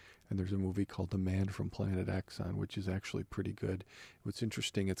recording, and there's a movie called The Man from Planet X on, which is actually pretty good. What's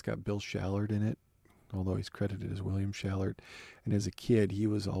interesting, it's got Bill Shallard in it, although he's credited as William Shallard. And as a kid, he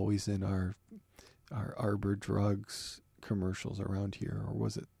was always in our Arbor Drugs commercials around here, or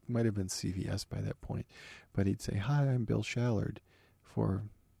was it might have been CVS by that point, but he'd say, "Hi, I'm Bill Shallard," for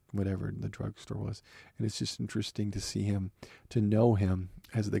whatever the drugstore was. And it's just interesting to see him, to know him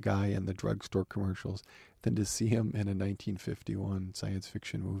as the guy in the drugstore commercials, than to see him in a 1951 science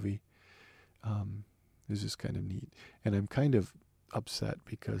fiction movie. It's just kind of neat. And I'm kind of upset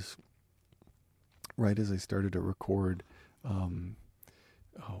because right as I started to record,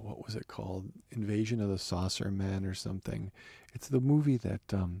 what was it called? Invasion of the Saucer Men or something. It's the movie that,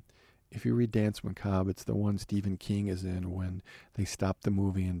 if you read Danse Macabre, it's the one Stephen King is in when they stop the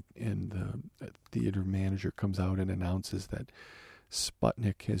movie and the theater manager comes out and announces that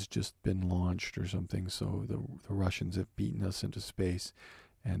Sputnik has just been launched or something, so the Russians have beaten us into space.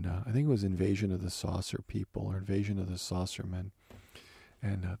 And I think it was Invasion of the Saucer People or Invasion of the Saucer Men.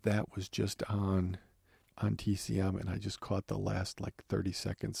 And that was just on TCM, and I just caught the last 30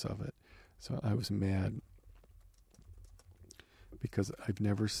 seconds of it. So I was mad because I've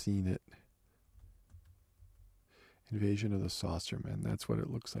never seen it. Invasion of the Saucer Men, that's what it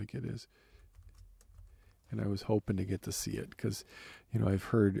looks like it is. And I was hoping to get to see it because, I've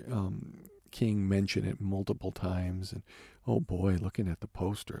heard King mention it multiple times. And, oh boy, looking at the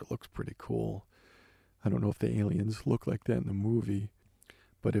poster, it looks pretty cool. I don't know if the aliens look like that in the movie,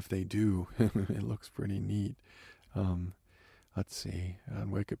 but if they do, it looks pretty neat. Let's see, on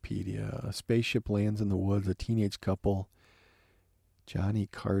Wikipedia, a spaceship lands in the woods. A teenage couple, Johnny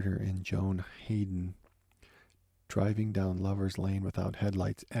Carter and Joan Hayden, driving down Lover's Lane without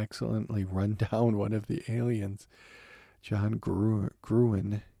headlights, accidentally run down one of the aliens. John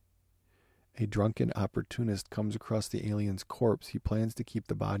Gruen, a drunken opportunist, comes across the alien's corpse. He plans to keep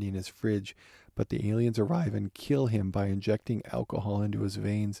the body in his fridge, but the aliens arrive and kill him by injecting alcohol into his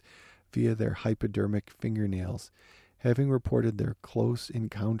veins via their hypodermic fingernails. Having reported their close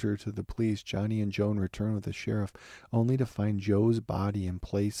encounter to the police, Johnny and Joan return with the sheriff, only to find Joe's body in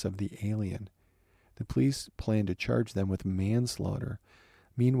place of the alien. The police plan to charge them with manslaughter.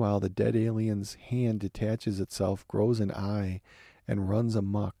 Meanwhile, the dead alien's hand detaches itself, grows an eye, and runs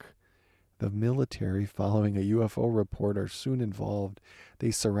amok. The military, following a UFO report, are soon involved.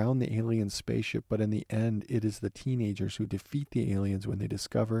 They surround the alien spaceship, but in the end, it is the teenagers who defeat the aliens when they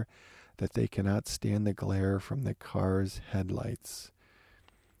discover that they cannot stand the glare from the car's headlights.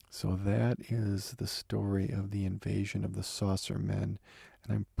 So that is the story of the invasion of the saucer men,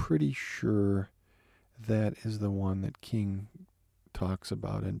 and I'm pretty sure that is the one that King talks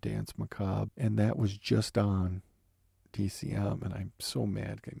about in Dance Macabre, and that was just on TCM, and I'm so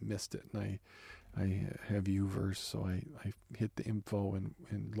mad I missed it, and I have Uverse, so I hit the info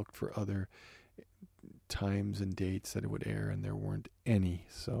and looked for other times and dates that it would air, and there weren't any,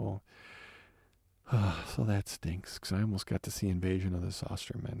 so that stinks, because I almost got to see Invasion of the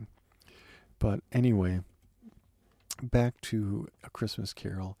Saucer Men. But anyway, back to A Christmas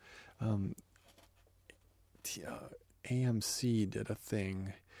Carol. AMC did a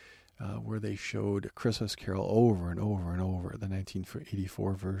thing where they showed A Christmas Carol over and over and over, the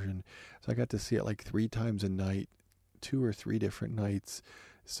 1984 version. So I got to see it like 3 times a night, 2 or 3 different nights.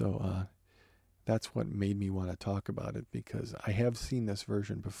 So that's what made me want to talk about it, because I have seen this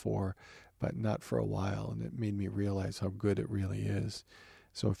version before, but not for a while, and it made me realize how good it really is.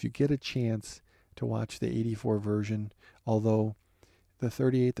 So if you get a chance to watch the 84 version, although the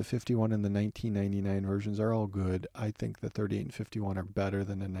 38, the 51, and the 1999 versions are all good. I think the 38 and 51 are better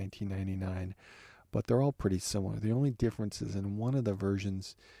than the 1999, but they're all pretty similar. The only difference is in one of the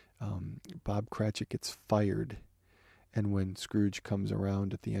versions, Bob Cratchit gets fired, and when Scrooge comes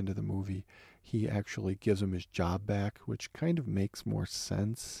around at the end of the movie, he actually gives him his job back, which kind of makes more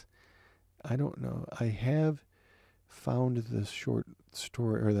sense. I don't know. I have found the short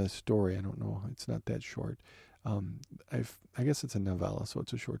story, or the story. I don't know. It's not that short. I guess it's a novella, so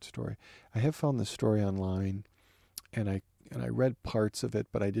it's a short story. I have found the story online, and I read parts of it,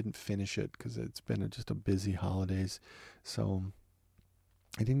 but I didn't finish it because it's been just a busy holidays, so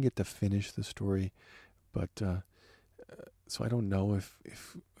I didn't get to finish the story. But so I don't know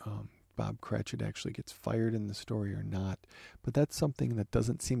if Bob Cratchit actually gets fired in the story or not. But that's something that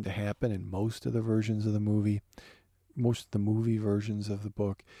doesn't seem to happen in most of the versions of the movie. Most of the movie versions of the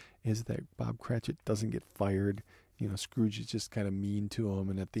book is that Bob Cratchit doesn't get fired. You know, Scrooge is just kind of mean to him,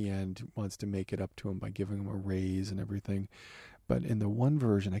 and at the end wants to make it up to him by giving him a raise and everything. But in the one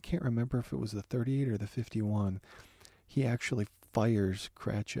version, I can't remember if it was the 38 or the 51, he actually fires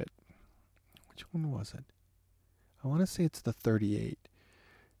Cratchit. Which one was it? I want to say it's the 38,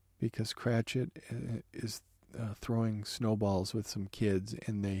 because Cratchit is throwing snowballs with some kids,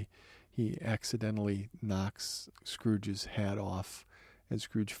 and he accidentally knocks Scrooge's hat off, and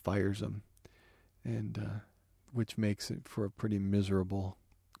Scrooge fires him, and which makes it for a pretty miserable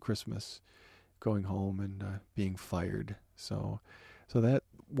Christmas, going home and being fired. So that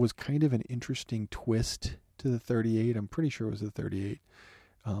was kind of an interesting twist to the 38. I'm pretty sure it was the 38,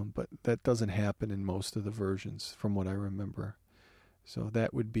 but that doesn't happen in most of the versions, from what I remember. So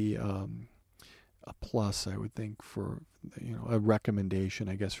that would be a plus, I would think, for, you know, a recommendation,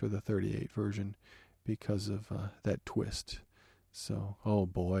 I guess, for the 38 version, because of that twist. So, oh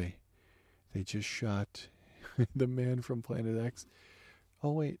boy, they just shot the man from Planet X.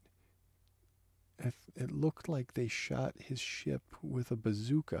 Oh wait, it looked like they shot his ship with a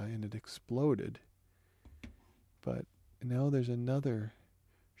bazooka and it exploded. But now there's another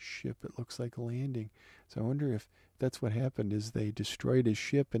ship, it looks like, landing. So I wonder if that's what happened, is they destroyed his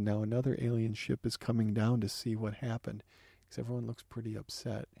ship, and now another alien ship is coming down to see what happened, because everyone looks pretty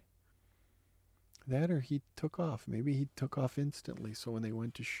upset. That, or he took off. Maybe he took off instantly, so when they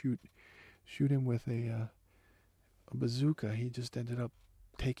went to shoot him with a bazooka, he just ended up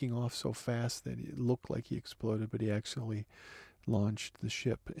taking off so fast that it looked like he exploded, but he actually launched the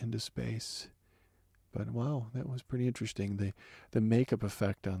ship into space. But wow, that was pretty interesting. The makeup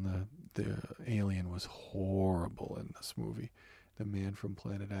effect on the alien was horrible in this movie, the man from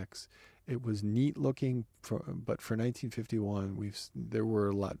Planet X. It was neat looking, but for 1951, there were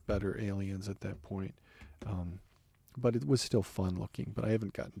a lot better aliens at that point. But it was still fun looking. But I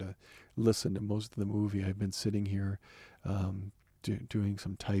haven't gotten to listen to most of the movie. I've been sitting here doing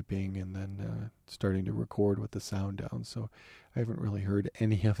some typing and then starting to record with the sound down. So I haven't really heard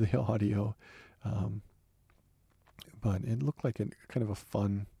any of the audio. But it looked like kind of a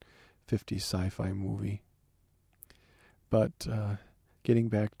fun 50s sci-fi movie. But getting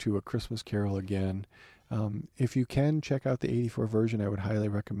back to A Christmas Carol again, if you can check out the 84 version, I would highly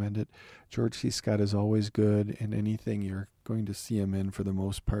recommend it. George C. Scott is always good, and anything you're going to see him in, for the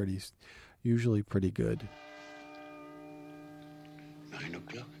most part, he's usually pretty good. 9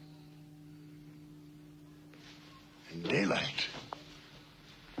 o'clock. And daylight.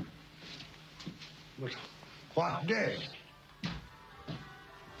 But what day?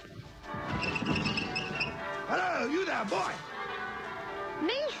 there, boy.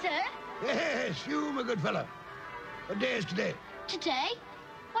 Me, sir? Yes, you, my good fellow. What day is today? Today?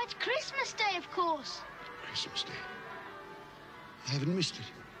 Why, it's Christmas Day, of course. Christmas Day. I haven't missed it.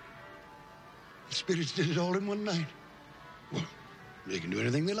 The spirits did it all in one night. Well, they can do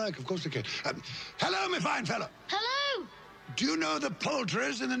anything they like. Of course they can. Hello, my fine fellow. Hello. Do you know the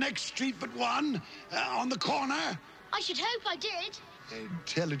poulterers in the next street but one, on the corner? I should hope I did.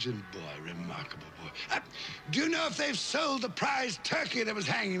 Intelligent boy, remarkable boy. Do you know if they've sold the prize turkey that was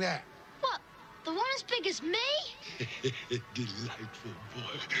hanging there? What? The one as big as me? Delightful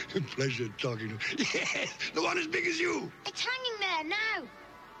boy. Pleasure talking to you. Yes, the one as big as you. It's hanging there now.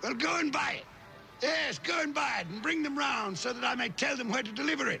 Well, go and buy it. Yes, go and buy it and bring them round so that I may tell them where to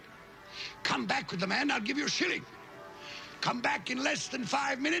deliver it. Come back with the man, I'll give you a shilling. Come back in less than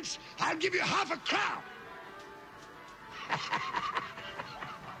 5 minutes, I'll give you half a crown.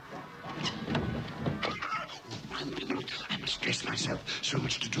 I must dress myself. So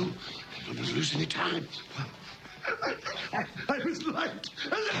much to do. I don't lose any time. I was late.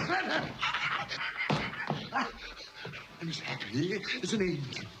 I'm as happy as an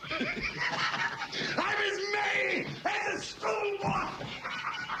angel. I'm as merry as a schoolboy.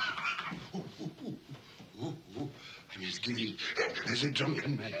 I'm as giddy as a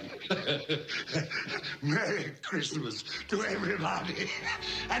drunken man. Merry Christmas to everybody,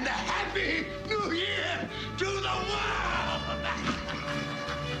 and a Happy New Year to the world!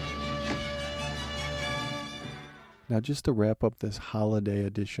 Now, just to wrap up this holiday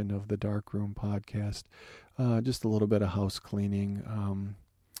edition of the Dark Room podcast, just a little bit of house cleaning.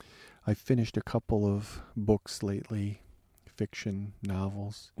 I finished a couple of books lately, fiction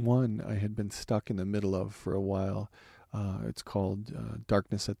novels. One I had been stuck in the middle of for a while. It's called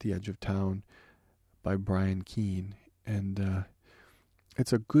Darkness at the Edge of Town by Brian Keene. And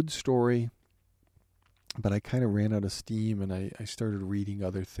it's a good story, but I kind of ran out of steam and I started reading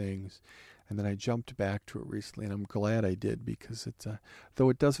other things. And then I jumped back to it recently, and I'm glad I did, because it's though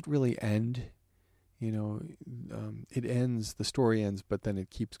it doesn't really end, it ends, the story ends, but then it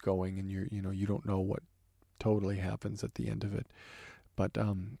keeps going, and you don't know what totally happens at the end of it. But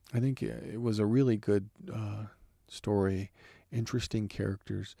I think it was a really good story, interesting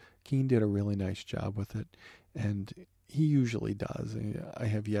characters. Keene did a really nice job with it, and he usually does. I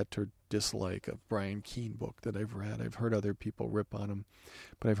have yet to dislike a Brian Keene book that I've read. I've heard other people rip on him,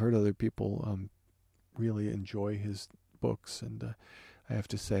 but I've heard other people really enjoy his books, and I have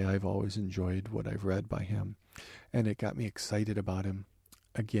to say I've always enjoyed what I've read by him, and it got me excited about him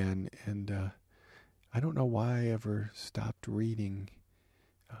again, and I don't know why I ever stopped reading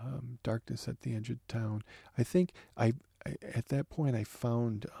Darkness at the Edge of Town. I think I at that point I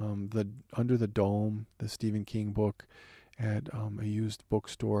found the Under the Dome, the Stephen King book, at a used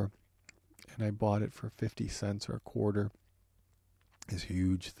bookstore, and I bought it for 50 cents or a quarter. This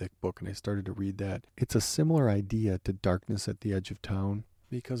huge, thick book, and I started to read that. It's a similar idea to Darkness at the Edge of Town,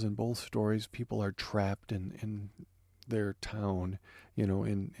 because in both stories, people are trapped in their town.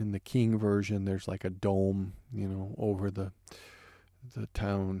 In the King version, there's like a dome, over the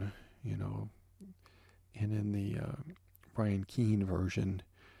town, and in the Brian Keene version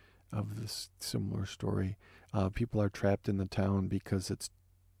of this similar story, people are trapped in the town because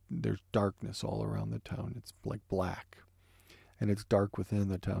there's darkness all around the town. It's like black, and it's dark within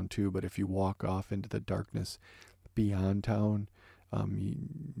the town too. But if you walk off into the darkness beyond town,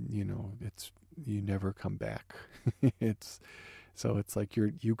 you never come back. It's like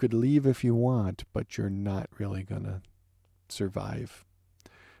you could leave if you want, but you're not really gonna survive.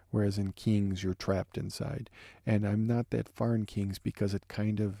 Whereas in King's, you're trapped inside. And I'm not that far in King's because it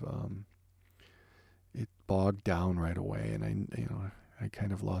kind of it bogged down right away, and I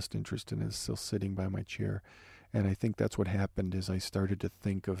kind of lost interest in it. It's still sitting by my chair. And I think that's what happened, is I started to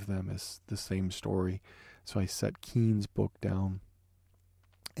think of them as the same story. So I set Keene's book down,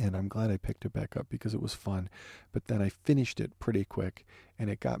 and I'm glad I picked it back up because it was fun. But then I finished it pretty quick, and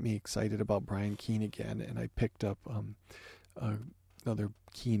it got me excited about Brian Keene again, and I picked up another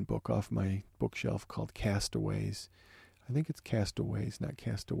Keene book off my bookshelf called Castaways. I think it's Castaways, not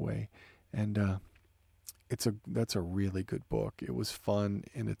Castaway. And that's a really good book. It was fun,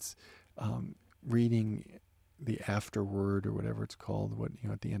 and it's reading the afterword, or whatever it's called,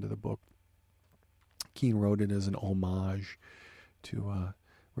 at the end of the book. Keene wrote it as an homage to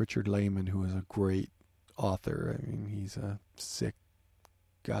Richard Lehman, who is a great author. I mean, he's a sick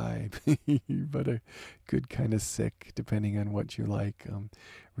guy, but a good kind of sick, depending on what you like.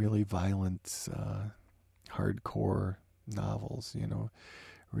 Really violent, hardcore novels,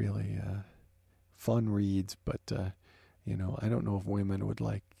 really fun reads, but I don't know if women would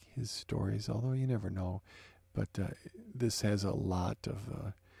like his stories, although you never know. But this has a lot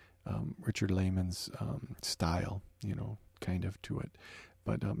of Richard Lehman's style, kind of to it.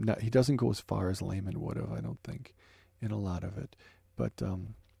 But he doesn't go as far as Lehman would have, I don't think, in a lot of it. But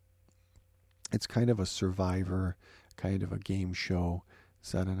it's kind of a Survivor, kind of a game show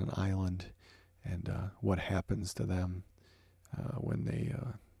set on an island, and what happens to them when they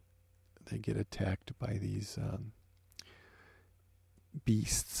get attacked by these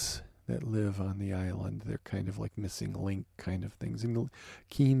beasts that live on the island. They're kind of like missing link kind of things. And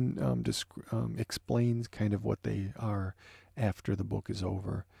Keene explains kind of what they are after the book is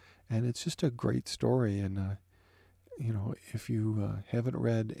over. And it's just a great story. And, if you haven't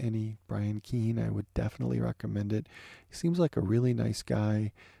read any Brian Keene, I would definitely recommend it. He seems like a really nice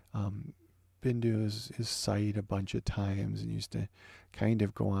guy. Been to his site a bunch of times and used to kind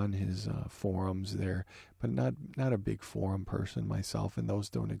of go on his forums there, but not a big forum person myself, and those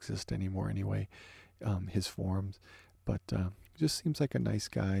don't exist anymore anyway, his forums. But just seems like a nice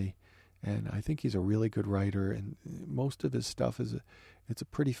guy, and I think he's a really good writer, and most of his stuff it's a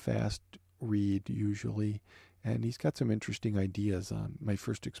pretty fast read usually, and he's got some interesting ideas. My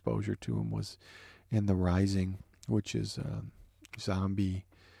first exposure to him was in The Rising, which is zombie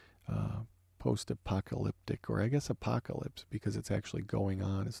post-apocalyptic, or I guess apocalypse, because it's actually going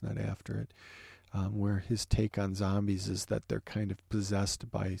on, it's not after it, where his take on zombies is that they're kind of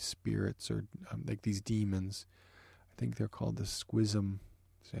possessed by spirits, or like these demons. I think they're called the squism.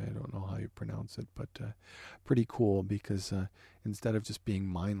 I don't know how you pronounce it, but pretty cool, because instead of just being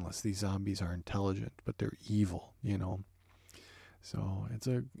mindless, these zombies are intelligent, but they're evil, So it's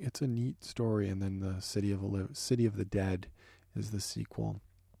a neat story. And then the City of the Dead is the sequel.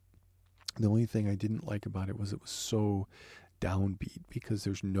 The only thing I didn't like about it was so downbeat, because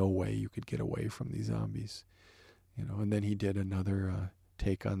there's no way you could get away from these zombies, And then he did another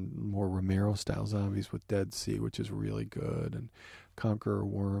take on more Romero-style zombies with Dead Sea, which is really good, and Conqueror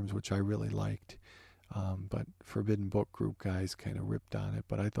Worms, which I really liked. But Forbidden Book Group guys kind of ripped on it,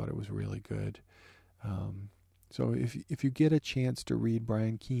 but I thought it was really good. So if you get a chance to read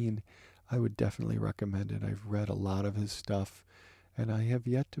Brian Keene, I would definitely recommend it. I've read a lot of his stuff, and I have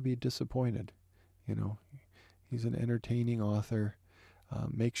yet to be disappointed. He's an entertaining author,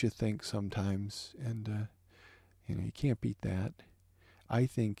 makes you think sometimes, and you can't beat that. I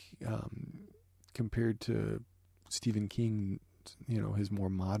think compared to Stephen King, his more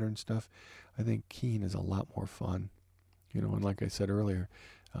modern stuff, I think Keene is a lot more fun. And like I said earlier,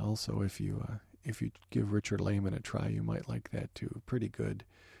 also if you give Richard Lehman a try, you might like that too. Pretty good,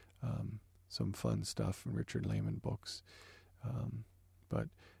 some fun stuff in Richard Lehman books. But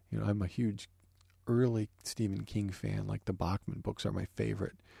I'm a huge early Stephen King fan. Like the Bachman books are my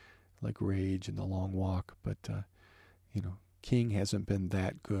favorite, like Rage and The Long Walk. But King hasn't been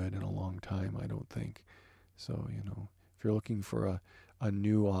that good in a long time, I don't think. So if you're looking for a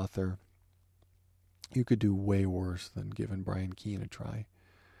new author, you could do way worse than giving Brian Keene a try.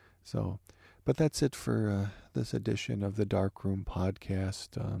 So, but that's it for this edition of the Dark Room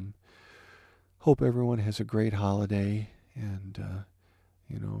Podcast. Hope everyone has a great holiday, and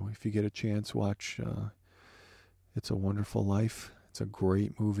if you get a chance, watch It's a Wonderful Life. It's a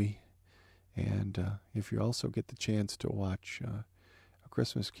great movie. And if you also get the chance to watch A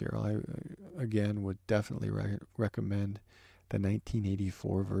Christmas Carol, I again would definitely recommend the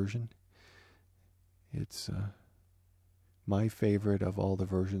 1984 version. It's my favorite of all the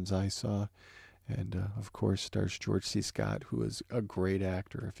versions I saw, and of course stars George C. Scott, who is a great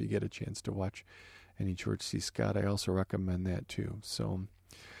actor. If you get a chance to watch any George C. Scott, I also recommend that too. So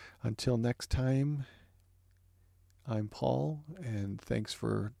until next time, I'm Paul, and thanks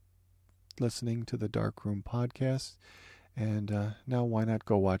for listening to the Dark Room Podcast. And now why not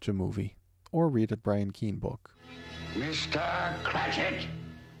go watch a movie or read a Brian Keene book? Mr. Cratchit!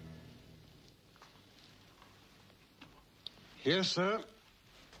 Yes, sir.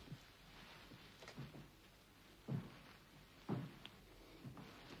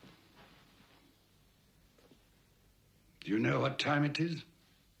 Do you know what time it is?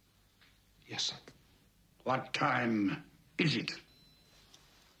 Yes, sir. What time is it?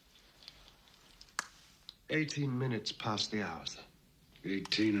 18 minutes past the hour, sir.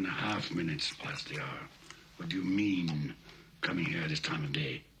 18 and a half minutes past the hour. What do you mean, coming here this time of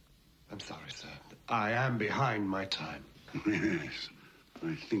day? I'm sorry, sir. I am behind my time. Yes,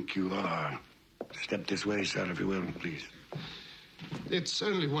 I think you are. Step this way, sir, if you will, please. It's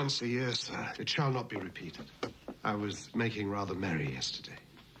only once a year, sir. It shall not be repeated. I was making rather merry yesterday.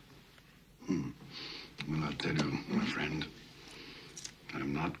 Well, I'll tell you, my friend,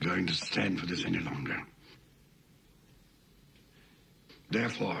 I'm not going to stand for this any longer.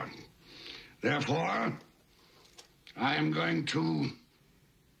 Therefore, I am going to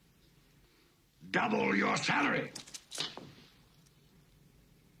double your salary.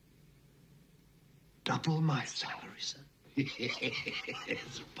 Double my salary, sir?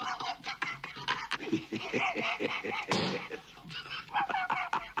 Yes, Bob.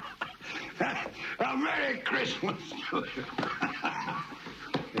 A Merry Christmas to you.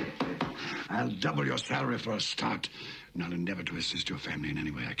 I'll double your salary for a start, and I'll endeavor to assist your family in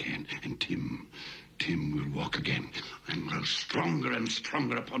any way I can. And Tim will walk again and grow stronger and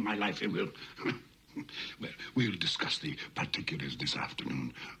stronger upon my life. He will. Well, we'll discuss the particulars this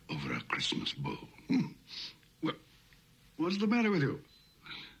afternoon over a Christmas bowl. Well, what's the matter with you?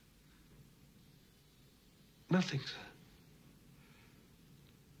 Nothing, sir.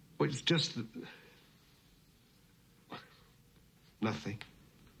 Well, it's just that... Nothing.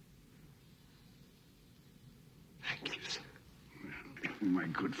 Thank you, sir. My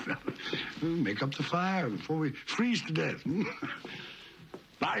good fellow. Make up the fire before we freeze to death.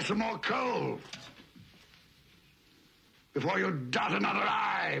 Buy some more coal. Before you dot another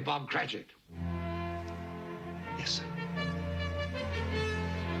I, Bob Cratchit. Yes, sir.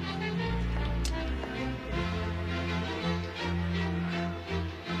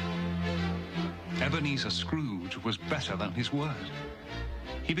 Ebenezer Scrooge was better than his word.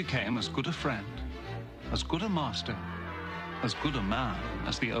 He became as good a friend, as good a master, as good a man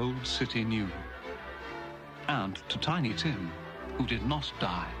as the old city knew. And to Tiny Tim, who did not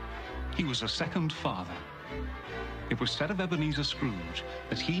die, he was a second father. It was said of Ebenezer Scrooge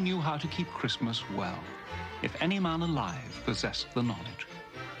that he knew how to keep Christmas well, if any man alive possessed the knowledge.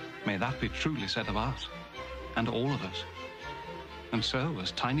 May that be truly said of us, and all of us. And so,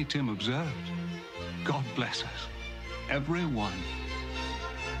 as Tiny Tim observed, God bless us, every one.